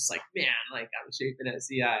 I was just like, man, like I'm shaping at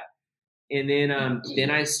CI. And then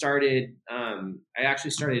I started. I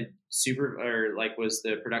actually started was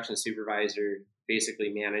the production supervisor,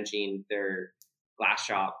 basically managing their glass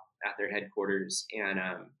shop at their headquarters, and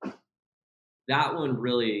that one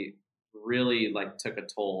really, really like took a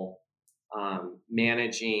toll.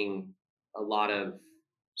 Managing a lot of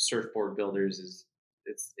surfboard builders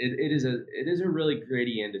it is a really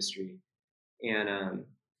gritty industry, and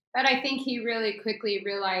But I think he really quickly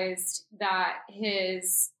realized that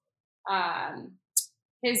um,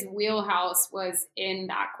 his wheelhouse was in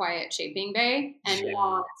that quiet shaping bay and Yeah.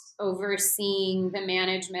 not overseeing the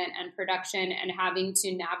management and production and having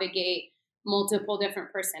to navigate multiple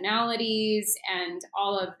different personalities and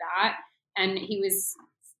all of that. And he was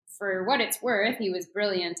for what it's worth, he was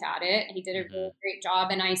brilliant at it. He did a Mm-hmm. really great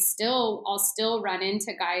job. And I'll still run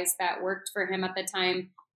into guys that worked for him at the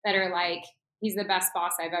time that are like, he's the best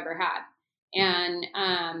boss I've ever had. And,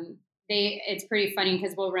 it's pretty funny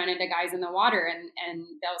because we'll run into guys in the water and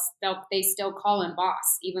they still call him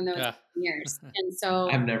boss, even though it's Yeah. been years. And so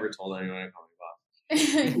I've never told anyone to call me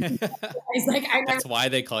boss. he's like, I never, That's why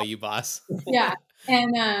they call you boss. yeah.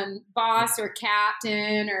 And, boss or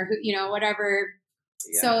captain or whatever.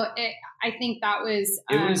 Yeah. So I think that was,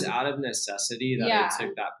 it was out of necessity that yeah. I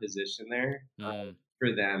took that position there Mm.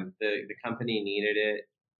 for them. The company needed it,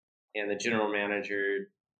 and the general manager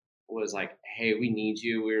was like, "Hey, we need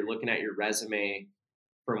you. We were looking at your resume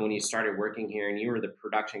from when you started working here, and you were the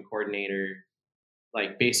production coordinator,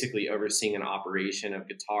 like basically overseeing an operation of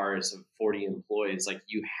guitars of 40 employees. Like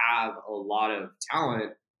you have a lot of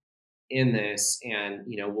talent in this, and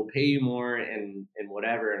we'll pay you more and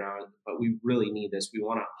whatever." And but we really need this. We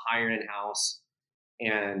want to hire in house,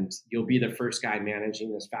 and you'll be the first guy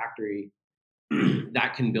managing this factory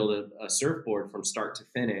that can build a surfboard from start to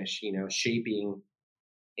finish. Shaping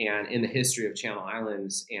and in the history of Channel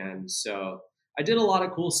Islands. And so I did a lot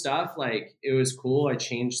of cool stuff. Like it was cool. I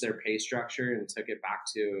changed their pay structure and took it back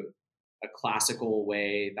to a classical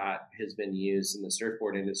way that has been used in the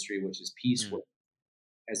surfboard industry, which is piecework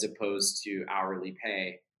as opposed to hourly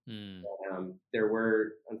pay. Mm. There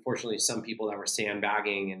were unfortunately some people that were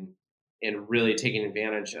sandbagging and really taking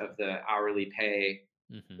advantage of the hourly pay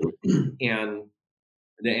and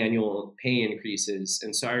the annual pay increases.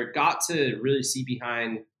 And so I got to really see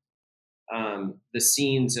behind the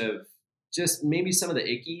scenes of just maybe some of the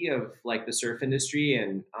icky of like the surf industry,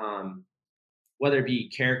 and whether it be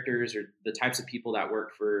characters or the types of people that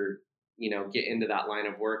work for, get into that line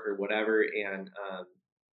of work or whatever. And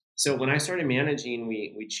so when I started managing,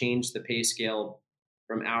 we changed the pay scale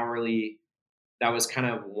from hourly. That was kind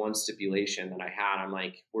of one stipulation that I had. I'm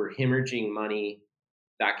like, we're hemorrhaging money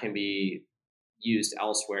that can be used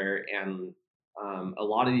elsewhere. And a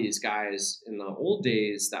lot of these guys in the old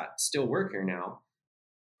days that still work here now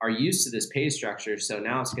are used to this pay structure. So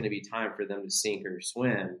now it's going to be time for them to sink or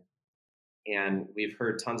swim. And we've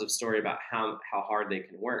heard tons of story about how hard they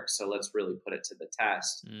can work. So let's really put it to the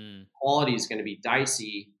test. Quality is going to be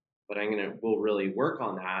dicey, but we'll really work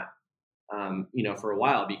on that, for a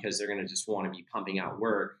while, because they're going to just want to be pumping out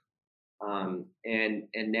work. And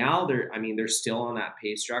now they're still on that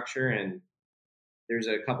pay structure. And there's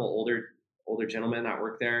a couple older gentlemen that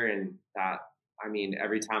work there, and that,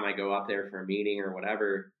 every time I go up there for a meeting or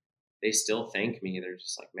whatever, they still thank me. They're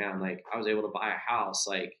just like, man, like I was able to buy a house,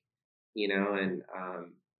 like, and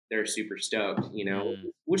they're super stoked,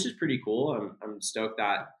 which is pretty cool. I'm stoked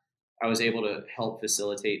that I was able to help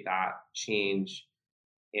facilitate that change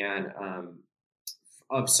and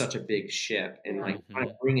of such a big ship, and like kind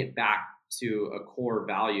of bring it back to a core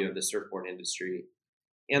value of the surfboard industry.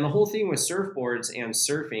 And the whole thing with surfboards and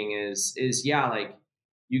surfing is yeah, like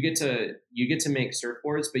you get to make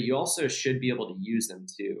surfboards, but you also should be able to use them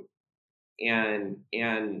too.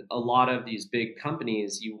 And a lot of these big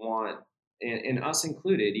companies, you want, and us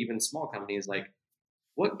included, even small companies, like,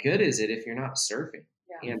 what good is it if you're not surfing?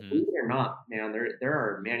 Yeah. And believe it or not, man, there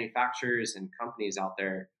are manufacturers and companies out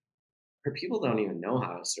there where people don't even know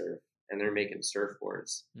how to surf, and they're making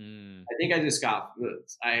surfboards. I think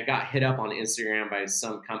I got hit up on Instagram by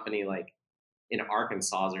some company like in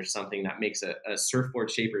Arkansas or something that makes a surfboard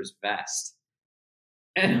shaper's vest.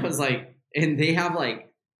 And I was like, and they have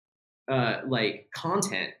like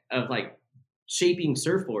content of like shaping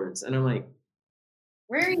surfboards. And I'm like,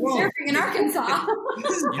 where are you surfing in Arkansas?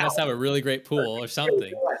 You must have a really great pool or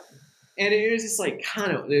something. And it was just like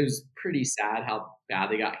it was pretty sad how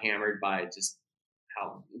bad they got hammered by just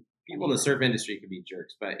how people in the surf industry could be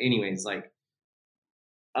jerks. But anyways, like,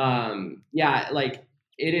 yeah, like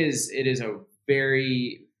it is a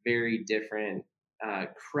very, very different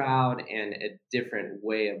crowd and a different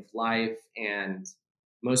way of life. And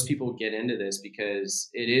most people get into this because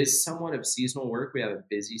it is somewhat of seasonal work. We have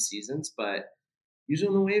busy seasons, but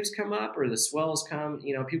usually when the waves come up or the swells come,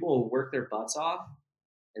 people will work their butts off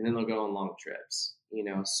and then they'll go on long trips,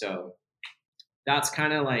 so that's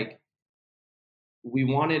kind of like, we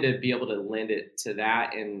wanted to be able to lend it to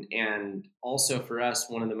that. And also for us,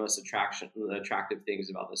 one of the most attractive things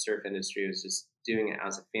about the surf industry is just doing it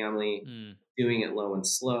as a family, doing it low and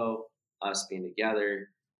slow, us being together,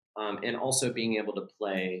 and also being able to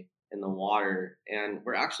play in the water. And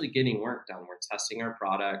we're actually getting work done. We're testing our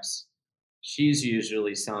products. She's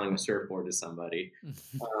usually selling a surfboard to somebody.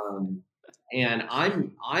 And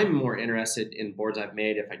I'm more interested in boards I've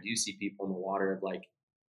made if I do see people in the water, of like,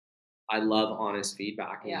 I love honest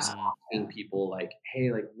feedback and just Yeah. asking people like,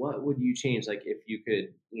 hey, like, what would you change? Like, if you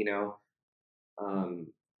could, um,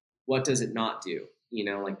 what does it not do?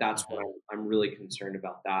 Like that's what Mm-hmm. I'm really concerned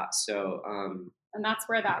about that. So, And that's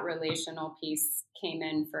where that relational piece came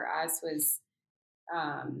in for us was,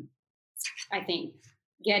 um, I think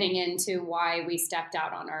getting into why we stepped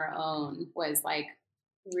out on our own was like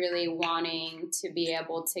really wanting to be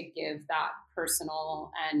able to give that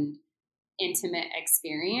personal and intimate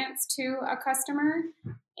experience to a customer.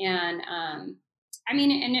 And I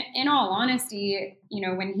mean, in all honesty,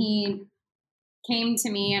 when he came to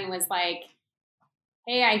me and was like,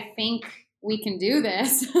 hey, I think we can do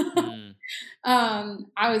this. Mm.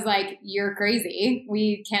 I was like, you're crazy.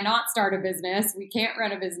 We cannot start a business. We can't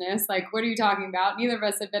run a business. Like, what are you talking about? Neither of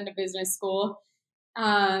us have been to business school.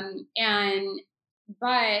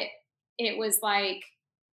 But it was like,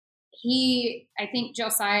 I think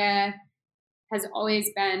Josiah has always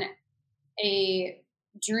been a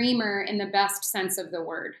dreamer in the best sense of the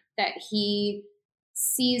word, that he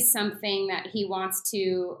sees something that he wants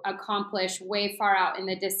to accomplish way far out in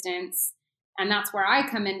the distance. And that's where I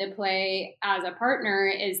come into play as a partner,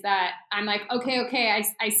 is that I'm like, okay,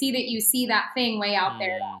 I see that you see that thing way out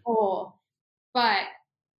there, that Mm. hole, but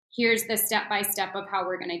here's the step by step of how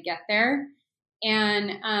we're going to get there.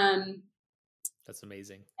 And That's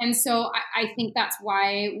amazing. and so I think that's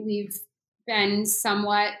why we've been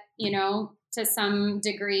somewhat, to some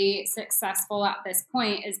degree successful at this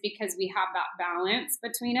point, is because we have that balance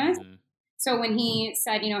between us. Mm-hmm. So when he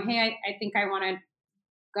said, hey, I think I want to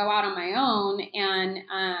go out on my own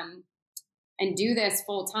and do this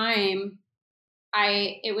full time,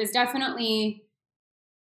 it was definitely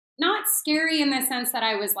not scary in the sense that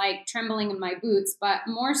I was like trembling in my boots, but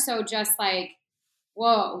more so just like,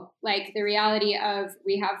 whoa, like the reality of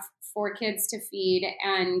we have 4 kids to feed.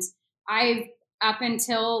 And up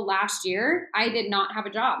until last year, I did not have a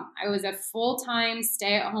job. I was a full time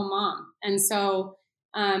stay at home mom. And so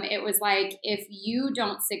it was like, if you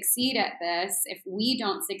don't succeed at this, if we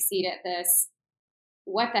don't succeed at this,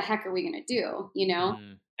 what the heck are we going to do?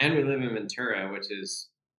 Mm-hmm. and we live in Ventura, which is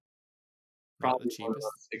Not the probably one of the cheapest.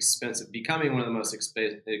 most expensive, becoming one of the most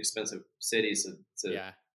expensive cities to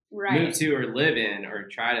Yeah. move Right. to or live in or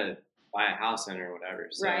try to buy a house in or whatever.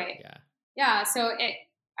 So, Right. Yeah. Yeah. So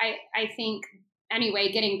I think,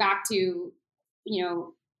 anyway, getting back to,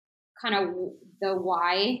 kind of the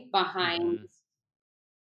why behind Mm-hmm.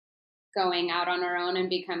 going out on our own and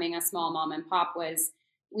becoming a small mom and pop was,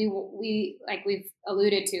 we like we've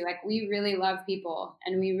alluded to, like, we really love people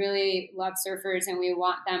and we really love surfers, and we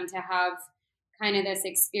want them to have kind of this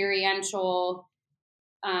experiential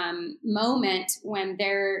moment when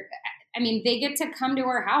they get to come to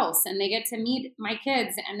our house and they get to meet my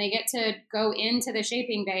kids and they get to go into the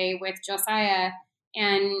shaping bay with Josiah.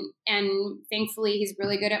 And thankfully he's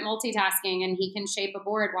really good at multitasking and he can shape a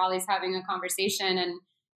board while he's having a conversation. And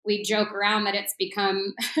we joke around that it's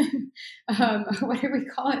become, what do we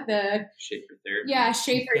call it? shaper therapy. Yeah,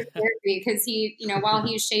 shaper's therapy, because he, while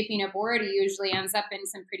he's shaping a board, he usually ends up in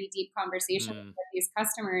some pretty deep conversations Mm. with these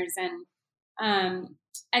customers.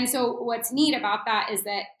 And so what's neat about that is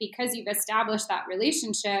that because you've established that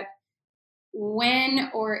relationship, when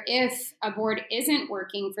or if a board isn't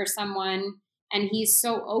working for someone and he's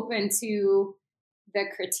so open to the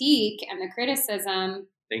critique and the criticism,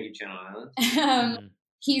 Thank you, Channel Islands. Mm-hmm.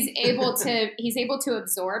 he's able to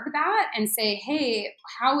absorb that and say, hey,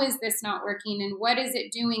 how is this not working, and what is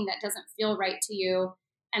it doing that doesn't feel right to you,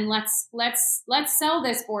 and let's sell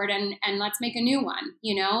this board and let's make a new one.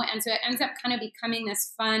 And so it ends up kind of becoming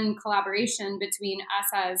this fun collaboration between us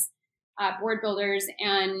as board builders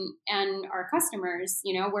and our customers,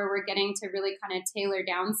 where we're getting to really kind of tailor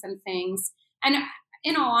down some things. And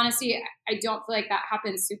in all honesty, I don't feel like that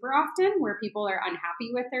happens super often where people are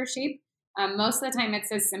unhappy with their shape. Most of the time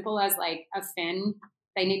it's as simple as like a fin.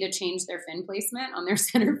 They need to change their fin placement on their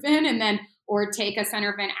center fin, and then, or take a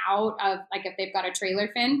center fin out of, like, if they've got a trailer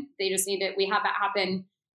fin, they just need it. We had that happen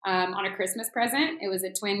on a Christmas present. It was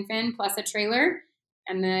a twin fin plus a trailer.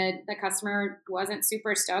 And the customer wasn't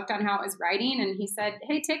super stoked on how it was riding. And he said,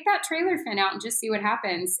 hey, take that trailer fin out and just see what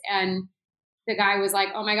happens. And the guy was like,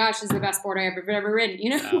 oh my gosh, this is the best board I've ever ridden.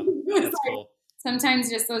 Wow. It was That's like, cool. sometimes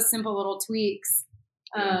just those simple little tweaks.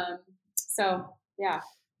 So yeah.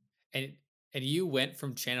 And you went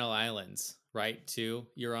from Channel Islands, right, to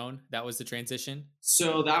your own? That was the transition?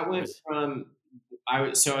 So that went from I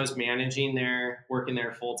was managing there, working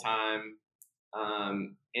there full time,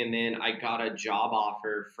 and then I got a job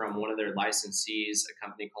offer from one of their licensees, a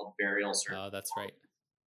company called Burial Surf, Oh, that's right.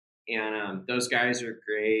 and those guys are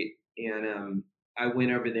great. And I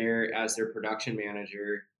went over there as their production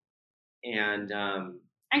manager, And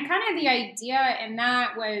kind of the idea in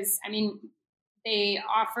that was, I mean, it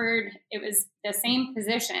was the same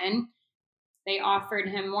position. They offered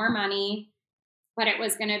him more money, but it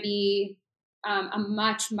was going to be a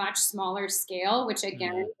much, much smaller scale, which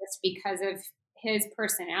again, Mm. just because of his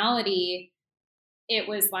personality, it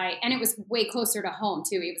was like, and it was way closer to home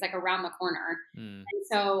too. He was like around the corner. Mm. And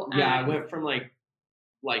so, Yeah, I went from like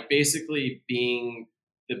basically being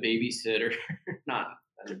the babysitter, not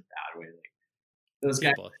in a bad way. Like those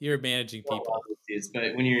guys People. You're managing don't people. always do this,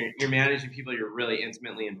 but when you're managing people, you're really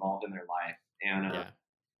intimately involved in their life. And Yeah.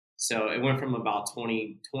 so it went from about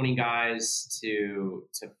 20 guys to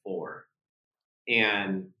 4.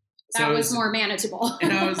 And so that it was more manageable.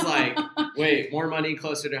 and I was like, wait, more money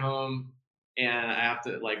closer to home, and I have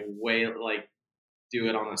to do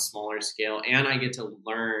it on a smaller scale, and I get to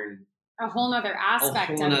learn a whole nother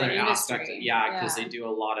aspect of the industry. Yeah, because they do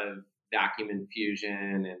a lot of vacuum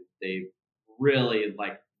infusion, and they really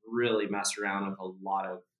really mess around with a lot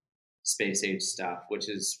of space age stuff, which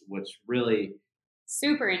really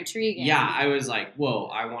super intriguing. yeah, I was like, whoa,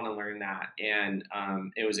 I want to learn that. And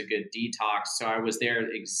it was a good detox. So I was there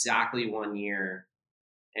exactly 1 year.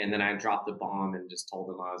 And then I dropped the bomb and just told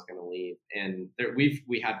them I was going to leave. And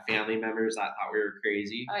we had family members that thought we were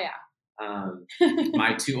crazy. Oh, yeah.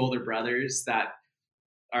 My 2 older brothers that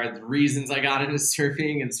are the reasons I got into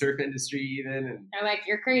surfing and surf industry even. And they're like,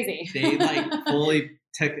 you're crazy. They fully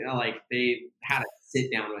took, they had a sit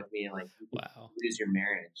down with me and wow, lose your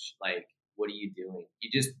marriage. Like, what are you doing? You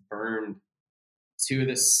just burned 2 of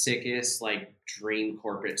the sickest dream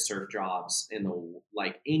corporate surf jobs in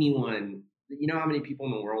the anyone. You know how many people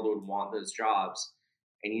in the world would want those jobs,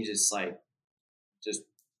 and you just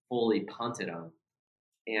fully punted them.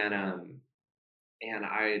 And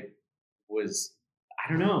I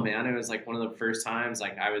don't know, man. It was one of the first times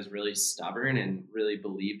I was really stubborn and really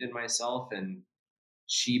believed in myself, and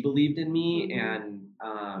she believed in me. Mm-hmm.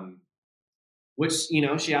 And which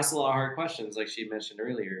she asked a lot of hard questions, like she mentioned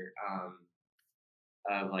earlier.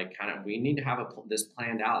 Of kind of, we need to have this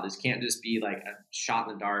planned out. This can't just be a shot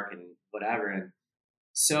in the dark and whatever. And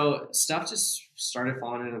so stuff just started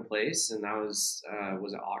falling into place, and that was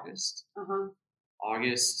it August? Uh-huh.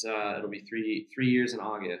 August. It'll be 3 years in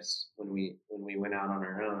August when we went out on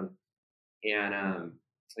our own. And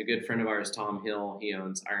a good friend of ours, Tom Hill, he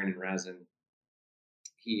owns Iron and Resin.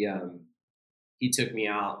 He took me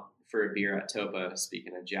out for a beer at Topa.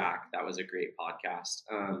 Speaking of Jack, that was a great podcast.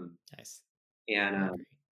 nice. And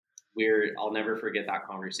I'll never forget that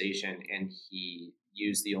conversation. And he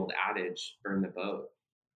used the old adage, "Burn the boat."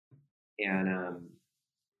 And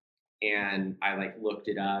I looked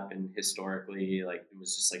it up, and historically, it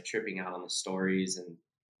was just tripping out on the stories. And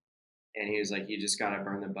he was like, "You just got to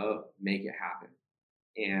burn the boat, make it happen,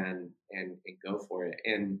 and go for it,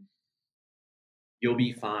 and you'll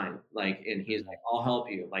be fine." And he's like, "I'll help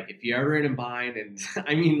you. If you're ever in a bind." And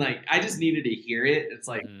I mean, I just needed to hear it. It's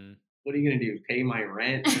what are you gonna do? Pay my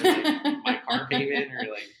rent or my car payment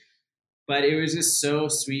or But it was just so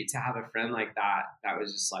sweet to have a friend like that. That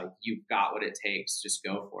was just you've got what it takes. Just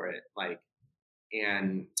go for it.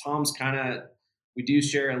 And Tom's we do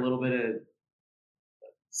share a little bit of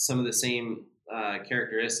some of the same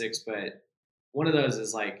characteristics, but one of those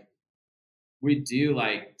is we do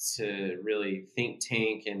like to really think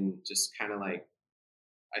tank and just kind of I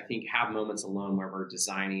think have moments alone where we're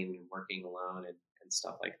designing and working alone and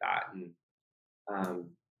stuff like that. And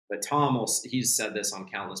but Tom he's said this on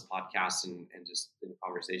countless podcasts and just in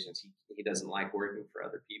conversations. He doesn't like working for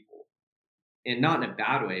other people, and not in a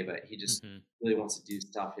bad way, but he just really wants to do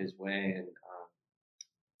stuff his way.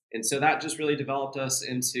 And so that just really developed us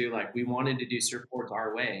into we wanted to do Surfboards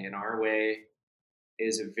our way, and our way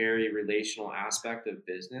is a very relational aspect of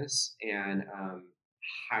business, and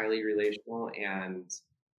highly relational. And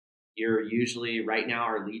you're usually, right now,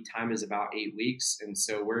 our lead time is about 8 weeks. And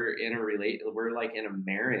so we're in a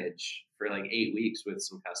marriage for 8 weeks with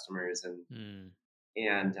some customers,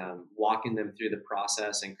 and walking them through the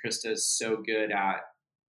process. And Crista is so good at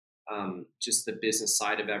just the business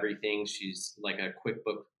side of everything. She's like a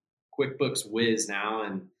QuickBooks whiz now,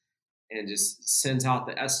 and just sends out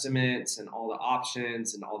the estimates and all the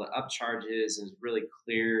options and all the upcharges, and is really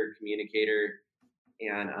clear communicator,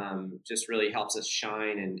 and just really helps us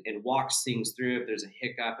shine and walks things through. If there's a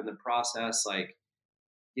hiccup in the process,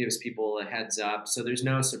 gives people a heads up, so there's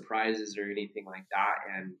no surprises or anything like that.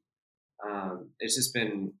 And it's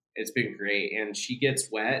been great. And she gets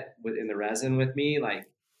wet in the resin with me.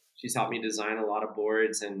 She's helped me design a lot of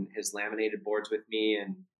boards and has laminated boards with me,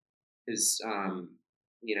 and is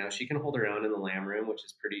she can hold her own in the lam room, which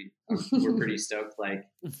is we're pretty stoked.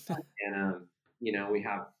 And we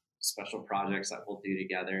have special projects that we'll do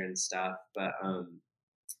together and stuff. But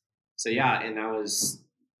so yeah, and I was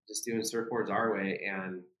just doing surfboards our way,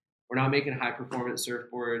 and we're not making high performance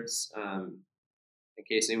surfboards. In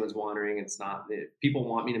case anyone's wondering, it's not. If people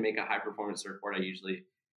want me to make a high performance surfboard, I usually,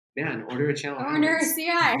 man, order a Channel Order a Islands.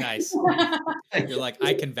 CI. Nice. You're like,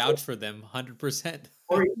 I can vouch for them 100%.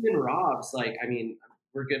 Or even Rob's. Like, I mean,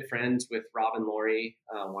 we're good friends with Rob and Lori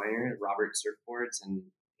Weiner at Robert Surfboards,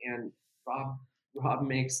 and Rob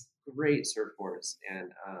makes great surfboards,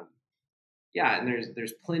 and yeah, and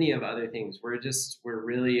there's plenty of other things. We're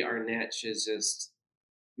really, our niche is just,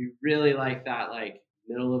 we really like that like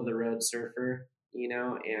middle of the road surfer,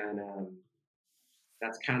 and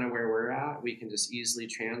that's kind of where we're at. We can just easily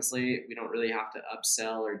translate. We don't really have to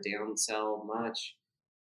upsell or downsell much.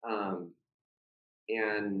 Um,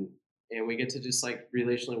 and and we get to just like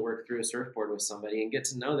relationally work through a surfboard with somebody and get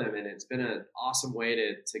to know them. And it's been an awesome way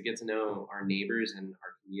to get to know our neighbors and our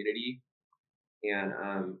community. And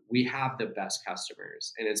we have the best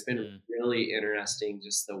customers, and it's been really interesting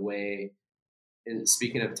just the way. And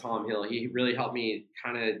speaking of Tom Hill, he really helped me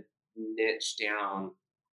kind of niche down,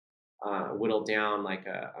 whittle down like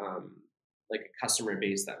a customer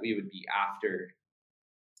base that we would be after.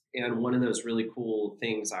 And one of those really cool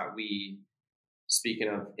things that we, speaking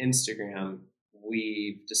of Instagram,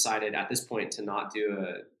 we've decided at this point to not do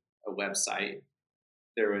a website.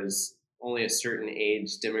 There was only a certain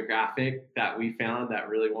age demographic that we found that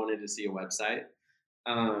really wanted to see a website.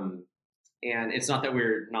 And it's not that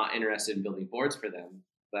we're not interested in building boards for them,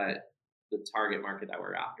 but the target market that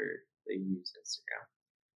we're after, they use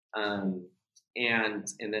Instagram. And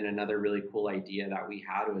then another really cool idea that we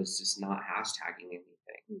had was just not hashtagging anything.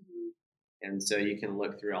 Mm-hmm. And so you can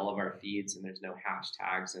look through all of our feeds and there's no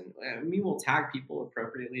hashtags. And we will tag people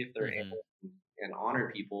appropriately if they're able, and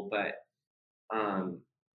honor people. But,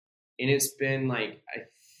 and it's been like,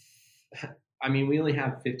 I mean, we only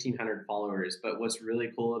have 1,500 followers, but what's really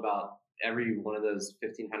cool about every one of those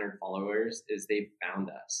 1,500 followers is they've found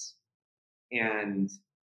us. And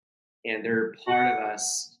they're part of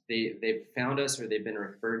us. They've found us, or they've been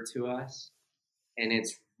referred to us. And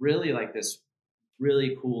it's really like this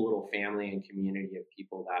really cool little family and community of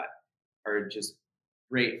people that are just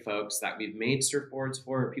great folks that we've made surfboards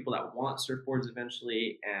for, people that want surfboards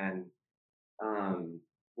eventually. And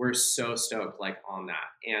we're so stoked like on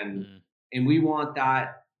that. And we want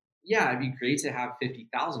that. Yeah, it'd be great to have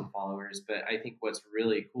 50,000 followers, but I think what's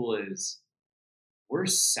really cool is we're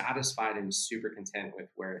satisfied and super content with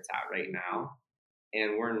where it's at right now.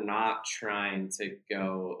 And we're not trying to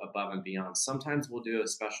go above and beyond. Sometimes we'll do a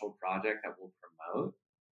special project that we'll promote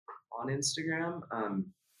on Instagram.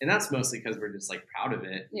 And that's mostly because we're just like proud of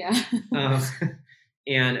it. Yeah.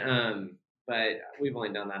 But we've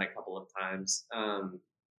only done that a couple of times.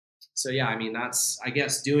 So yeah, I mean, that's, I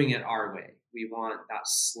guess, doing it our way. We want that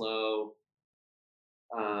slow,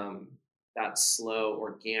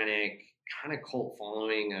 organic kind of cult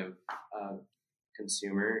following of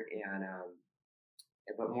consumer, and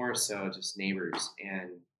but more so just neighbors and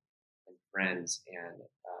friends and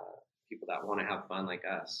people that want to have fun like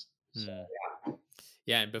us. So, yeah.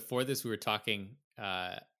 Yeah, and before this, we were talking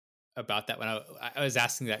about that when I was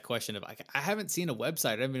asking that question of like, I haven't seen a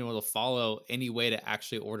website. I haven't been able to follow any way to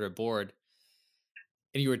actually order a board.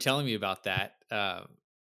 And you were telling me about that.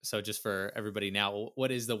 So just for everybody now,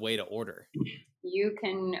 what is the way to order? You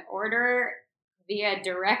can order via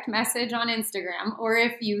direct message on Instagram, or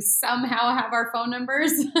if you somehow have our phone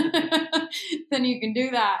numbers, then you can do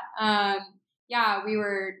that. Yeah, we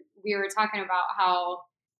were talking about how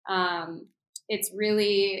it's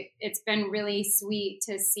been really sweet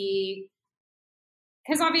to see,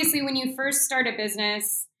 because obviously when you first start a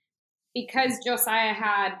business, because Josiah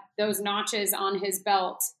had those notches on his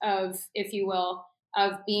belt of, if you will,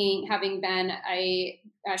 of having been a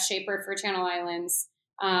shaper for Channel Islands.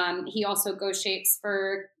 He also goes shapes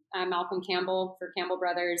for Malcolm Campbell, for Campbell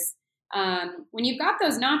Brothers. When you've got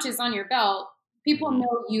those notches on your belt, people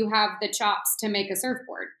know you have the chops to make a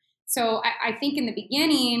surfboard. So I think in the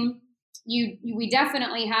beginning, we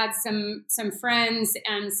definitely had some friends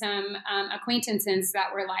and some acquaintances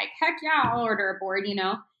that were like, heck yeah, I'll order a board,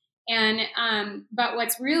 And but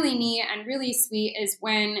what's really neat and really sweet is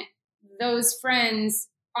when those friends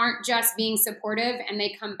aren't just being supportive and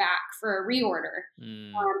they come back for a reorder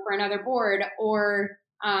for another board. Or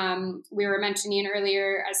we were mentioning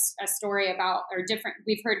earlier a story about, or different,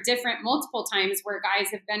 we've heard different multiple times where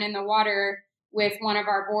guys have been in the water with one of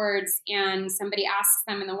our boards and somebody asks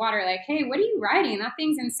them in the water, like, hey, what are you riding? That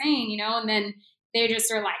thing's insane, And then they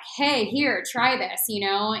just are like, hey, here, try this,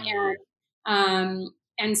 And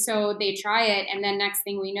And so they try it. And then next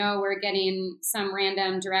thing we know, we're getting some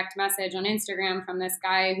random direct message on Instagram from this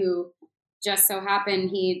guy who just so happened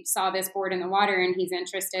he saw this board in the water and he's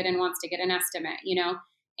interested and wants to get an estimate,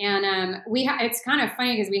 And it's kind of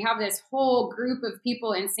funny because we have this whole group of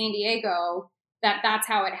people in San Diego that's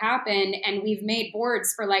how it happened. And we've made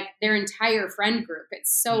boards for like their entire friend group.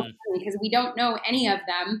 It's so funny because we don't know any of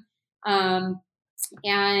them.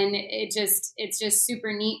 And it's just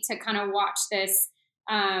super neat to kind of watch this,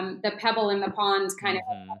 the pebble in the pond kind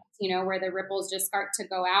of, where the ripples just start to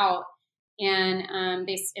go out, and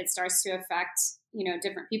it starts to affect,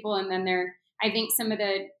 different people. And then I think some of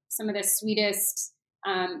the sweetest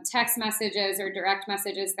text messages or direct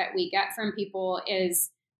messages that we get from people is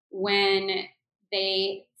when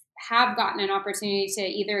they have gotten an opportunity to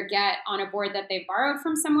either get on a board that they borrowed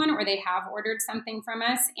from someone, or they have ordered something from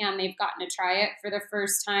us and they've gotten to try it for the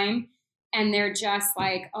first time. And they're just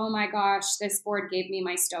like, oh my gosh, this board gave me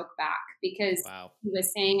my stoke back. Because he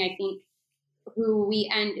was saying, I think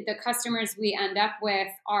the customers we end up with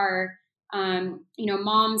are,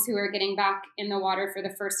 moms who are getting back in the water for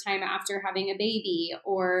the first time after having a baby,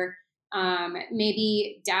 or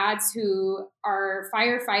maybe dads who are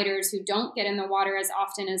firefighters who don't get in the water as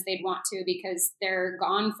often as they'd want to because they're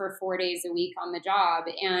gone for 4 days a week on the job.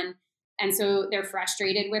 And so they're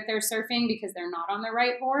frustrated with their surfing because they're not on the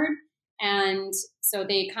right board. And so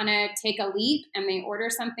they kind of take a leap and they order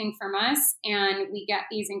something from us. And we get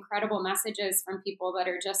these incredible messages from people that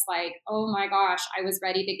are just like, oh my gosh, I was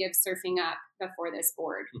ready to give surfing up before this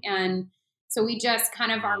board. And so we just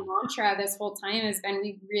kind of, our mantra this whole time has been,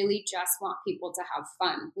 we really just want people to have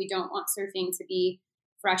fun. We don't want surfing to be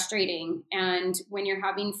frustrating. And when you're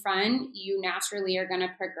having fun, you naturally are going to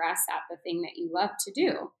progress at the thing that you love to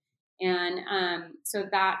do. And so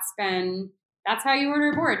that's how you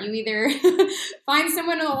order a board. You either find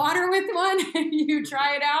someone in the water with one and you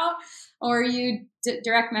try it out, or you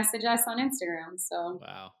direct message us on Instagram. So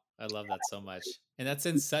wow. I love that so much. And that's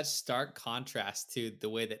in such stark contrast to the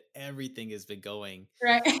way that everything has been going,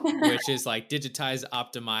 right? Which is like digitize,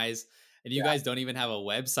 optimize, and you guys don't even have a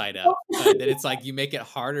website up. Then it's like you make it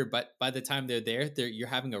harder, but by the time they're there, you're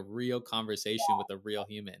having a real conversation with a real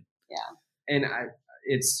human. Yeah. And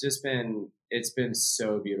it's been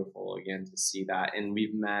so beautiful again to see that. And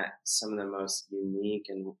we've met some of the most unique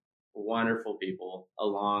and wonderful people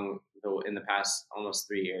in the past almost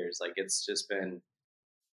 3 years. Like, it's just been,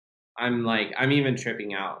 I'm even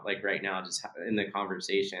tripping out like right now, just in the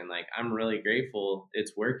conversation. Like, I'm really grateful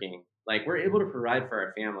it's working. Like, we're able to provide for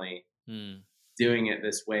our family doing it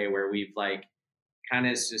this way, where we've like kind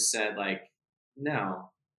of just said like,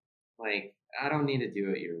 no, like, I don't need to do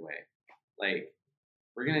it your way. Like,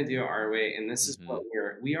 we're going to do it our way. And this is what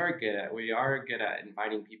we are good at. We are good at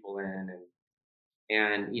inviting people in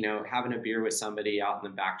and, having a beer with somebody out in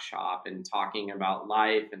the back shop and talking about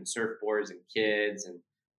life and surfboards and kids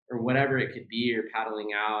or whatever it could be, or paddling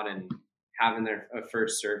out and having a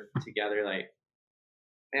first surf together. Like,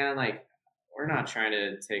 man, like, we're not trying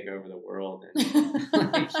to take over the world. And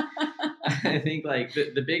like, I think like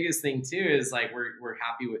the biggest thing too is like, we're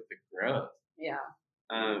happy with the growth. Yeah.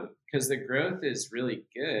 Because the growth is really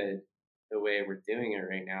good the way we're doing it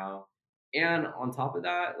right now. And on top of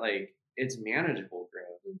that, like, it's manageable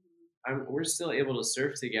growth. We're still able to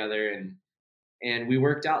surf together, and we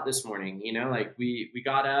worked out this morning, like we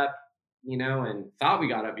got up, and thought we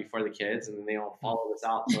got up before the kids, and then they all followed us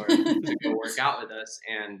out to go work out with us.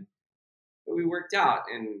 But we worked out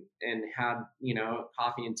and had,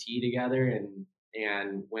 coffee and tea together,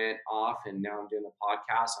 and went off, and now I'm doing the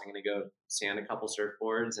podcast. I'm going to go sand a couple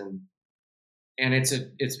surfboards, and it's a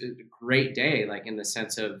great day, like, in the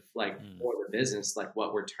sense of like for the business, like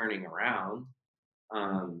what we're turning around.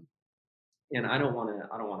 And I don't want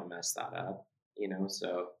to mess that up,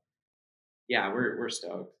 so yeah, we're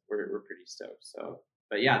stoked. We're pretty stoked. So,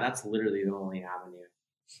 but yeah, that's literally the only avenue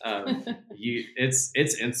of it's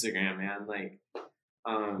Instagram, man. Like,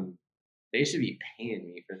 they should be paying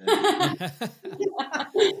me for this.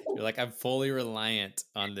 You're like, I'm fully reliant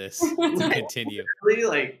on this to continue. Really,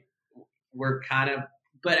 like, we're kind of,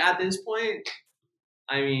 but at this point,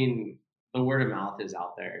 I mean, the word of mouth is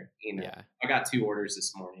out there. Yeah. I got 2 orders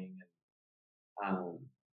this morning, and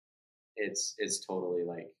it's totally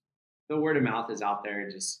like the word of mouth is out there,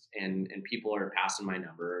 just and people are passing my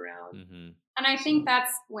number around. And I think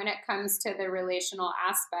that's when it comes to the relational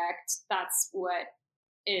aspect, that's what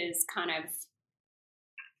is kind of,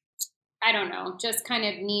 I don't know, just kind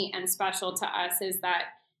of neat and special to us, is that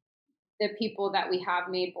the people that we have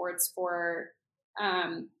made boards for,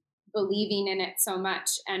 believing in it so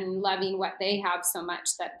much and loving what they have so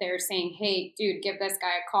much that they're saying, hey, dude, give this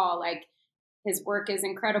guy a call. Like, his work is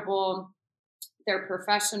incredible. They're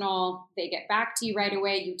professional. They get back to you right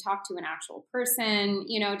away. You talk to an actual person,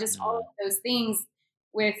 just all of Mm. those things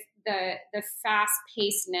with the fast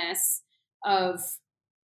pacedness of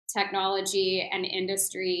technology and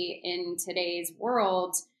industry in today's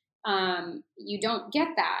world. You don't get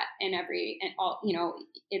that in every and all.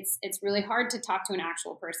 It's really hard to talk to an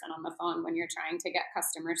actual person on the phone when you're trying to get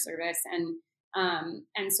customer service,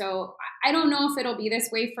 and so I don't know if it'll be this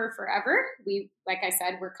way for forever. Like I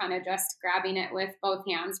said, we're kind of just grabbing it with both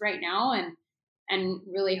hands right now, and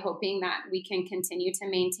really hoping that we can continue to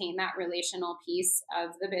maintain that relational piece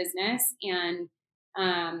of the business, and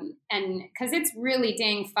because it's really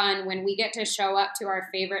dang fun when we get to show up to our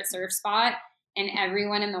favorite surf spot and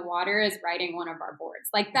everyone in the water is riding one of our boards.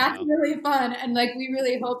 Like that's Wow. really fun, and like we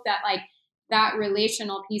really hope that like that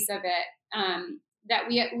relational piece of it, that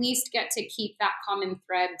we at least get to keep that common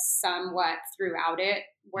thread somewhat throughout it,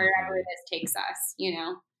 wherever Hmm. this takes us.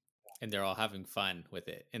 And they're all having fun with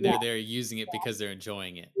it, and Yeah. they're using it because they're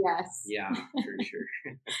enjoying it. Yes. Yeah, for sure.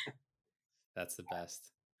 That's the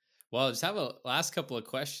best. Well, just have a last couple of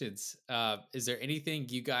questions. Is there anything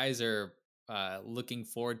you guys are looking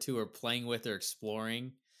forward to or playing with or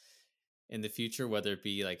exploring in the future, whether it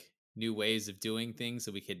be like new ways of doing things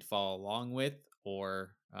that we could follow along with,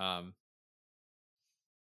 or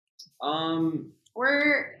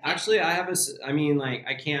We're Actually, I have I mean, like,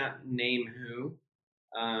 I can't name who.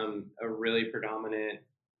 A really predominant,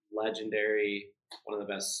 legendary, one of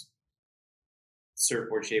the best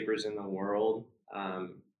surfboard shapers in the world,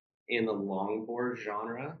 in the longboard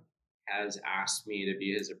genre, has asked me to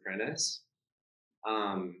be his apprentice.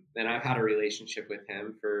 And I've had a relationship with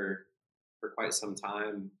him for quite some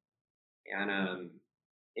time, and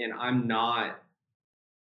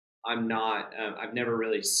I've never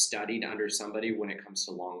really studied under somebody when it comes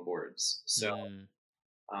to longboards. So,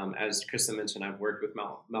 mm, as Crista mentioned, I've worked with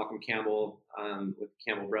Malcolm Campbell, with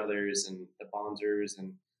Campbell Brothers and the Bonzers,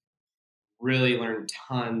 and really learned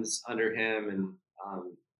tons under him,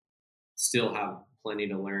 and still have plenty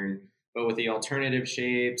to learn. But with the alternative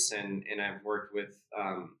shapes, and I've worked with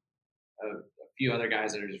a few other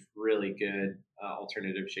guys that are just really good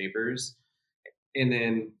alternative shapers. And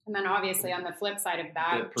then obviously on the flip side of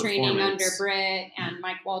that, the training under performance. Britt and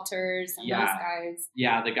Mike Walters and those Yeah, guys.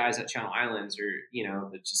 yeah, the guys at Channel Islands are,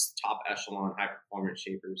 the just top echelon high performance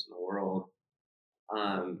shapers in the world.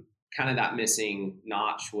 Kind of that missing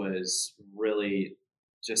notch was really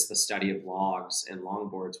just the study of logs and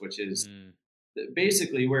longboards, which is mm,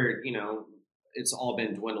 basically where, it's all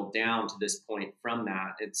been dwindled down to this point. From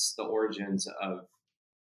that, it's the origins of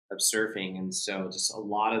surfing. And so just a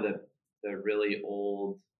lot of the really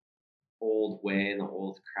old way and the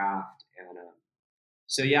old craft. And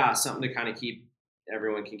so yeah, something to kind of keep,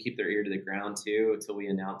 everyone can keep their ear to the ground too until we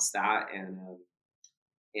announce that. And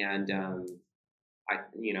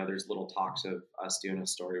there's little talks of us doing a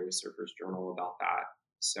story with Surfers Journal about that.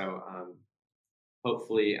 So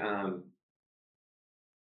hopefully,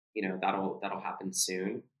 that'll happen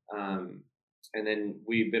soon. And then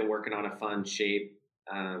we've been working on a fun shape,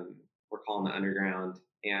 we're calling the Underground.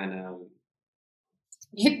 And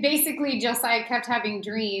Basically, Josiah kept having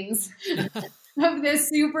dreams of this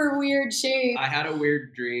super weird shape. I had a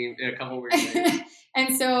weird dream, a couple weird dreams.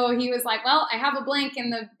 And so he was like, well, I have a blank in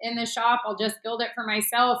the shop. I'll just build it for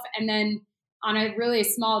myself. And then on a really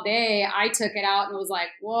small day, I took it out and was like,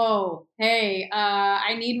 whoa, hey,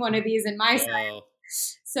 I need one of these in my size. whoa,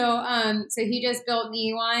 So he just built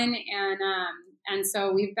me one, and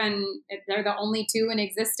so they're the only two in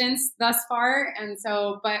existence thus far. And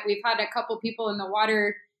so, but we've had a couple people in the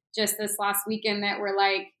water just this last weekend that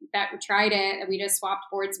tried it, that we just swapped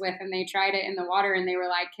boards with, and they tried it in the water, and they were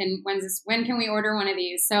like, when can we order one of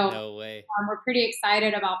these? So no way. we're pretty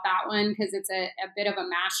excited about that one because it's a bit of a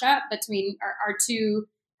mashup between our two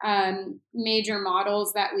major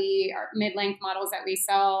models that mid-length models that we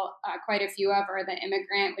sell. Quite a few of are the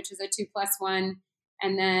Immigrant, which is a 2+1,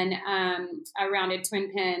 and then a rounded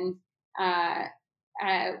twin pin.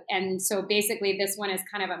 And so basically this one is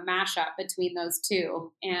kind of a mashup between those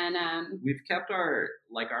two. And we've kept our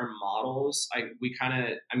models.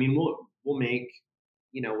 We'll make,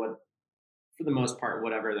 what, for the most part,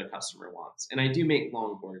 whatever the customer wants. And I do make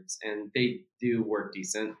longboards, and they do work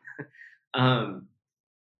decent.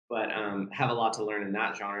 But have a lot to learn in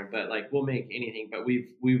that genre. But like, we'll make anything. But we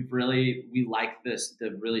like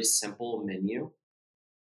the really simple menu,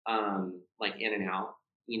 like in and out,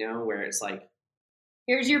 where it's like,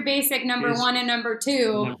 here's your basic number one and number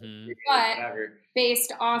two, but whatever.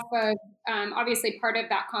 Based off of obviously part of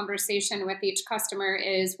that conversation with each customer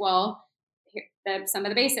is, well, some of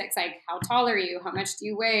the basics, like how tall are you? How much do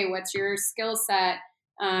you weigh? What's your skill set?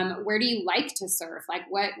 Where do you like to surf? Like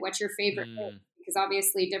what's your favorite wave? Mm, Because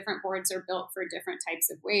obviously different boards are built for different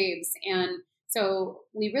types of waves. And so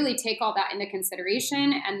we really take all that into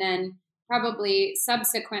consideration. And then probably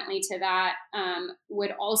subsequently to that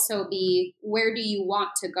would also be, where do you want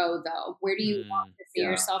to go though? Where do you want to see Yeah.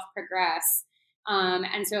 yourself progress?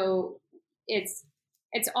 And so it's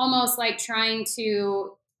almost like trying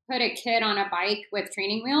to put a kid on a bike with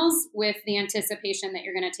training wheels with the anticipation that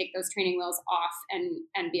you're going to take those training wheels off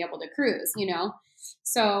and be able to cruise, you know?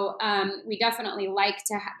 So we definitely like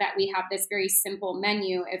that we have this very simple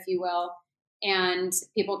menu, if you will, and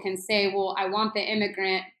people can say, well, I want the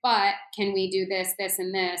immigrant, but can we do this, this,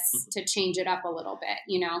 and this to change it up a little bit,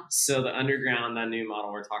 you know? So the underground, that new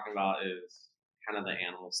model we're talking about, is kind of the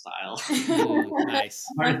animal style nice.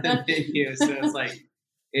 part of the menu. So it's like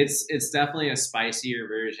it's definitely a spicier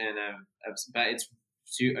version of but it's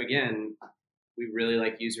to, again, we really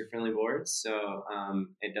like user friendly boards, so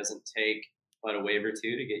it doesn't take but a wave or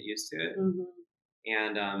two to get used to it. Mm-hmm.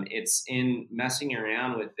 And it's in messing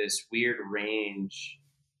around with this weird range.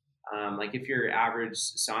 Like if you're average,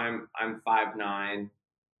 so I'm 5'9",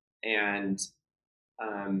 and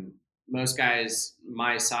most guys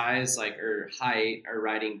my size, like, or height, are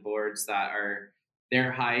riding boards that are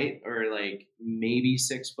their height, or like maybe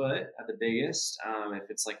 6 foot at the biggest,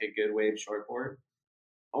 if it's like a good wave shortboard,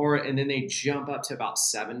 and then they jump up to about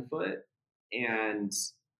 7 foot, and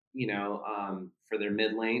for their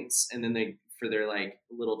mid lengths, and then they for their like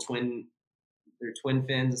little their twin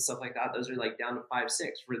fins and stuff like that, those are like down to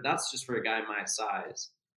 5'6". That's just for a guy my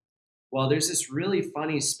size. Well, there's this really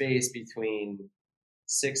funny space between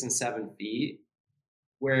 6 and 7 feet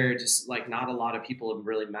where just like not a lot of people have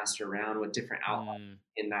really messed around with different outlines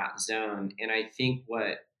in that zone. And I think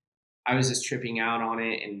what I was just tripping out on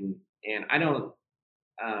it, and I don't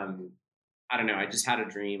know. I just had a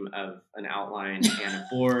dream of an outline and a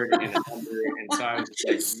board and a number, and so I was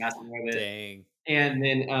just like messing with it. Dang. And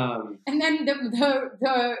then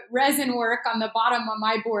the resin work on the bottom of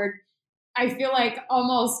my board, I feel like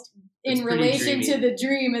almost in relation to the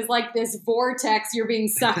dream is like this vortex you're being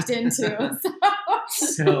sucked into.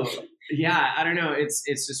 So yeah, I don't know. It's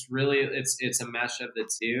just really it's a mesh of the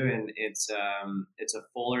two, and it's a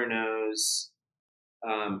fuller nose,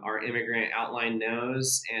 our immigrant outline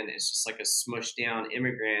nose, and it's just like a smushed down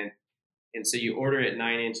immigrant. And so you order it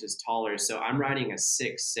 9 inches taller. So I'm riding a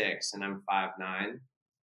 6'6", and I'm 5'9",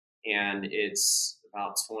 and it's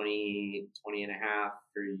about 20 and a half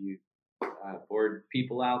for you board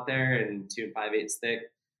people out there, and 2 5/8 thick,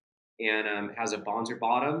 and has a Bonzer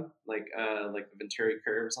bottom, like the Venturi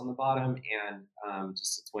curves on the bottom, and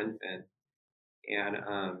just a twin fin, and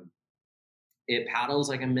it paddles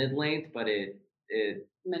like a mid length, but it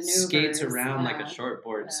Maneuvers, skates around like a short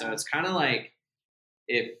board. Yeah. So it's kind of like,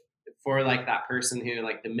 if for like that person who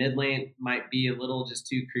like the mid length might be a little just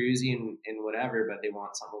too cruisy and whatever, but they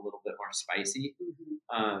want something a little bit more spicy.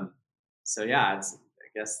 Mm-hmm. So yeah, it's,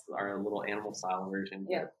 I guess, our little animal style version.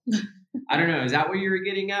 Yeah. I don't know. Is that what you were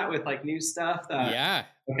getting at with like new stuff? Yeah.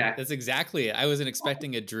 Okay. That's exactly it. I wasn't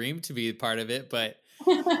expecting a dream to be part of it, but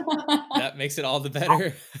that makes it all the better.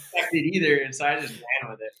 Expected either, and so I just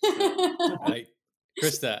ran with it. Like,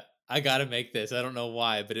 Crista, I gotta make this. I don't know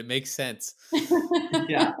why, but it makes sense.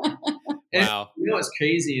 Yeah. Wow. You know what's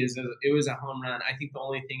crazy is it was a home run. I think the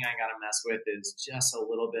only thing I got to mess with is just a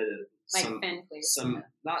little bit of fin placement.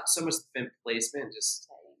 not so much fin placement, just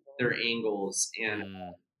their angles. And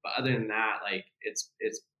but other than that, like it's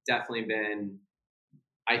definitely been,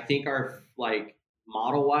 I think, our like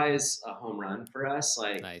model wise, a home run for us.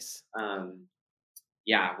 Like nice.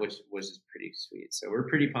 Yeah, which is pretty sweet. So we're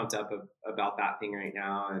pretty pumped up about that thing right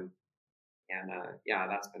now, and yeah,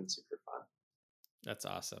 that's been super fun. That's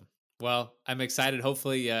awesome. Well, I'm excited.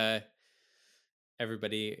 Hopefully,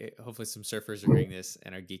 hopefully some surfers are hearing this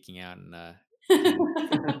and are geeking out and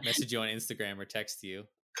message you on Instagram or text you.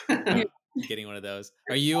 Getting one of those.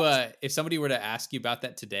 Are you? If somebody were to ask you about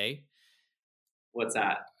that today, what's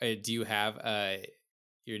that? Do you have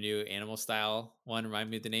your new animal style one? Remind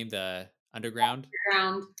me of the name. The underground.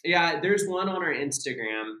 Yeah, there's one on our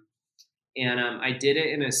Instagram, and I did it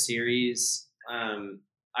in a series.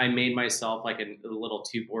 I made myself like a little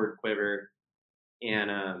 2-board quiver, and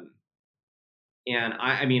I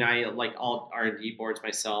mean, I like all R&D boards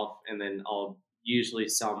myself, and then I'll usually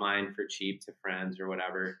sell mine for cheap to friends or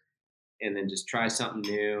whatever, and then just try something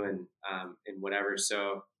new and whatever.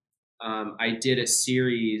 So I did a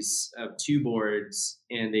series of 2 boards,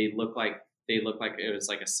 and they look like it was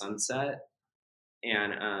like a sunset,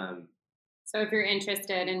 and So if you're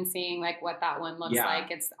interested in seeing like what that one looks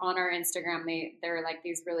like, it's on our Instagram. They're like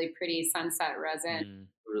these really pretty sunset resin.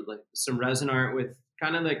 Or like some resin art with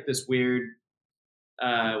kind of like this weird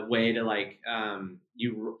way to like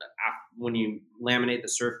when you laminate the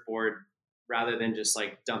surfboard, rather than just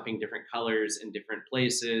like dumping different colors in different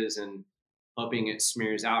places and hoping it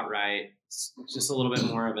smears out right. It's just a little bit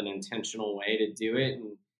more of an intentional way to do it.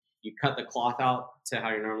 And you cut the cloth out to how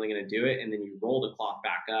you're normally going to do it, and then you roll the cloth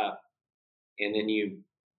back up, and then you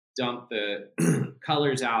dump the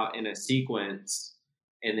colors out in a sequence,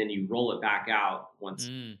 and then you roll it back out once.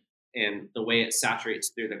 And the way it saturates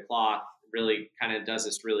through the cloth really kind of does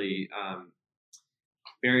this really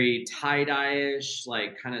very tie-dye-ish,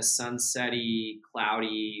 like kind of sunset-y,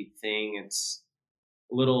 cloudy thing. It's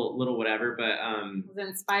a little whatever, but it was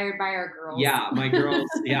inspired by our girls. Yeah, my girls,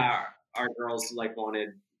 our girls like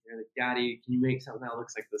wanted. They're like, Daddy, can you make something that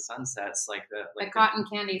looks like the sunsets, like the cotton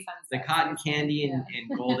candy sunsets, the cotton candy and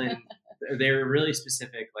golden. They were really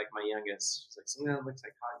specific. Like my youngest, she's like, something that looks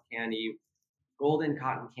like cotton candy, golden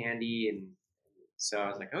cotton candy, and so I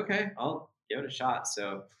was like, okay, I'll give it a shot.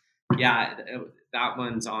 So yeah, that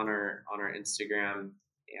one's on our Instagram,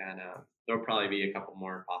 and there'll probably be a couple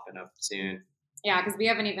more popping up soon. Yeah, because we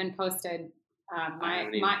haven't even posted my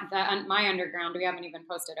underground. We haven't even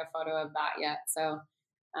posted a photo of that yet. So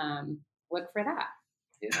look for that.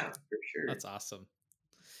 Yeah, for sure. That's awesome.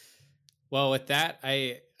 Well, with that,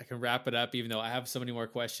 I can wrap it up, even though I have so many more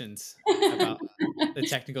questions about the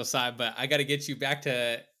technical side, but I got to get you back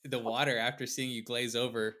to the water after seeing you glaze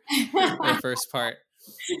over the first part.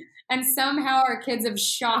 And somehow our kids have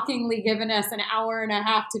shockingly given us an hour and a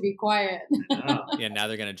half to be quiet. Yeah, now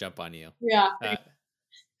they're going to jump on you. Yeah.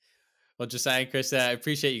 Well, Josiah and Crista, I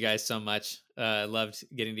appreciate you guys so much. I loved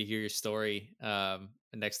getting to hear your story.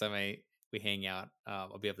 Next time we hang out,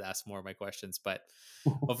 I'll be able to ask more of my questions, but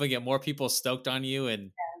hopefully get more people stoked on you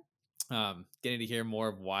and getting to hear more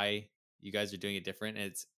of why you guys are doing it different.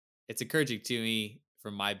 And it's encouraging to me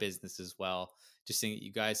for my business as well, just seeing that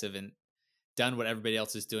you guys haven't done what everybody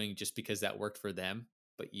else is doing just because that worked for them,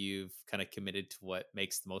 but you've kind of committed to what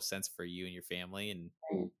makes the most sense for you and your family, and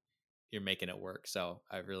you're making it work. So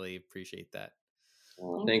I really appreciate that.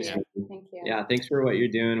 Well, thanks. Thank you. Yeah, thanks for what you're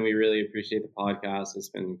doing. We really appreciate the podcast. It's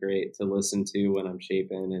been great to listen to when I'm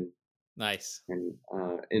shaping, and nice and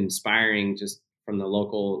inspiring just from the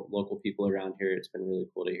local people around here. It's been really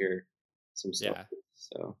cool to hear some stuff. Yeah.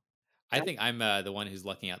 So I think I'm the one who's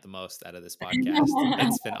lucking out the most out of this podcast.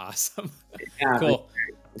 It's been awesome. Yeah, cool.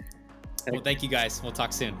 Well, thank you guys. We'll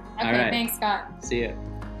talk soon. Okay, all right. Thanks, Scott. See ya.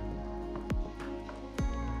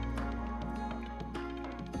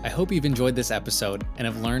 I hope you've enjoyed this episode and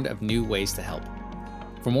have learned of new ways to help.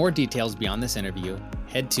 For more details beyond this interview,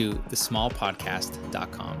 head to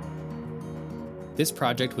thesmallpodcast.com. This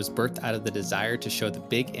project was birthed out of the desire to show the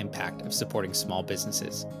big impact of supporting small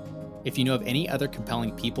businesses. If you know of any other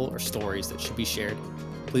compelling people or stories that should be shared,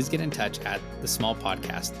 please get in touch at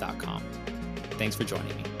thesmallpodcast.com. Thanks for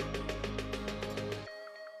joining me.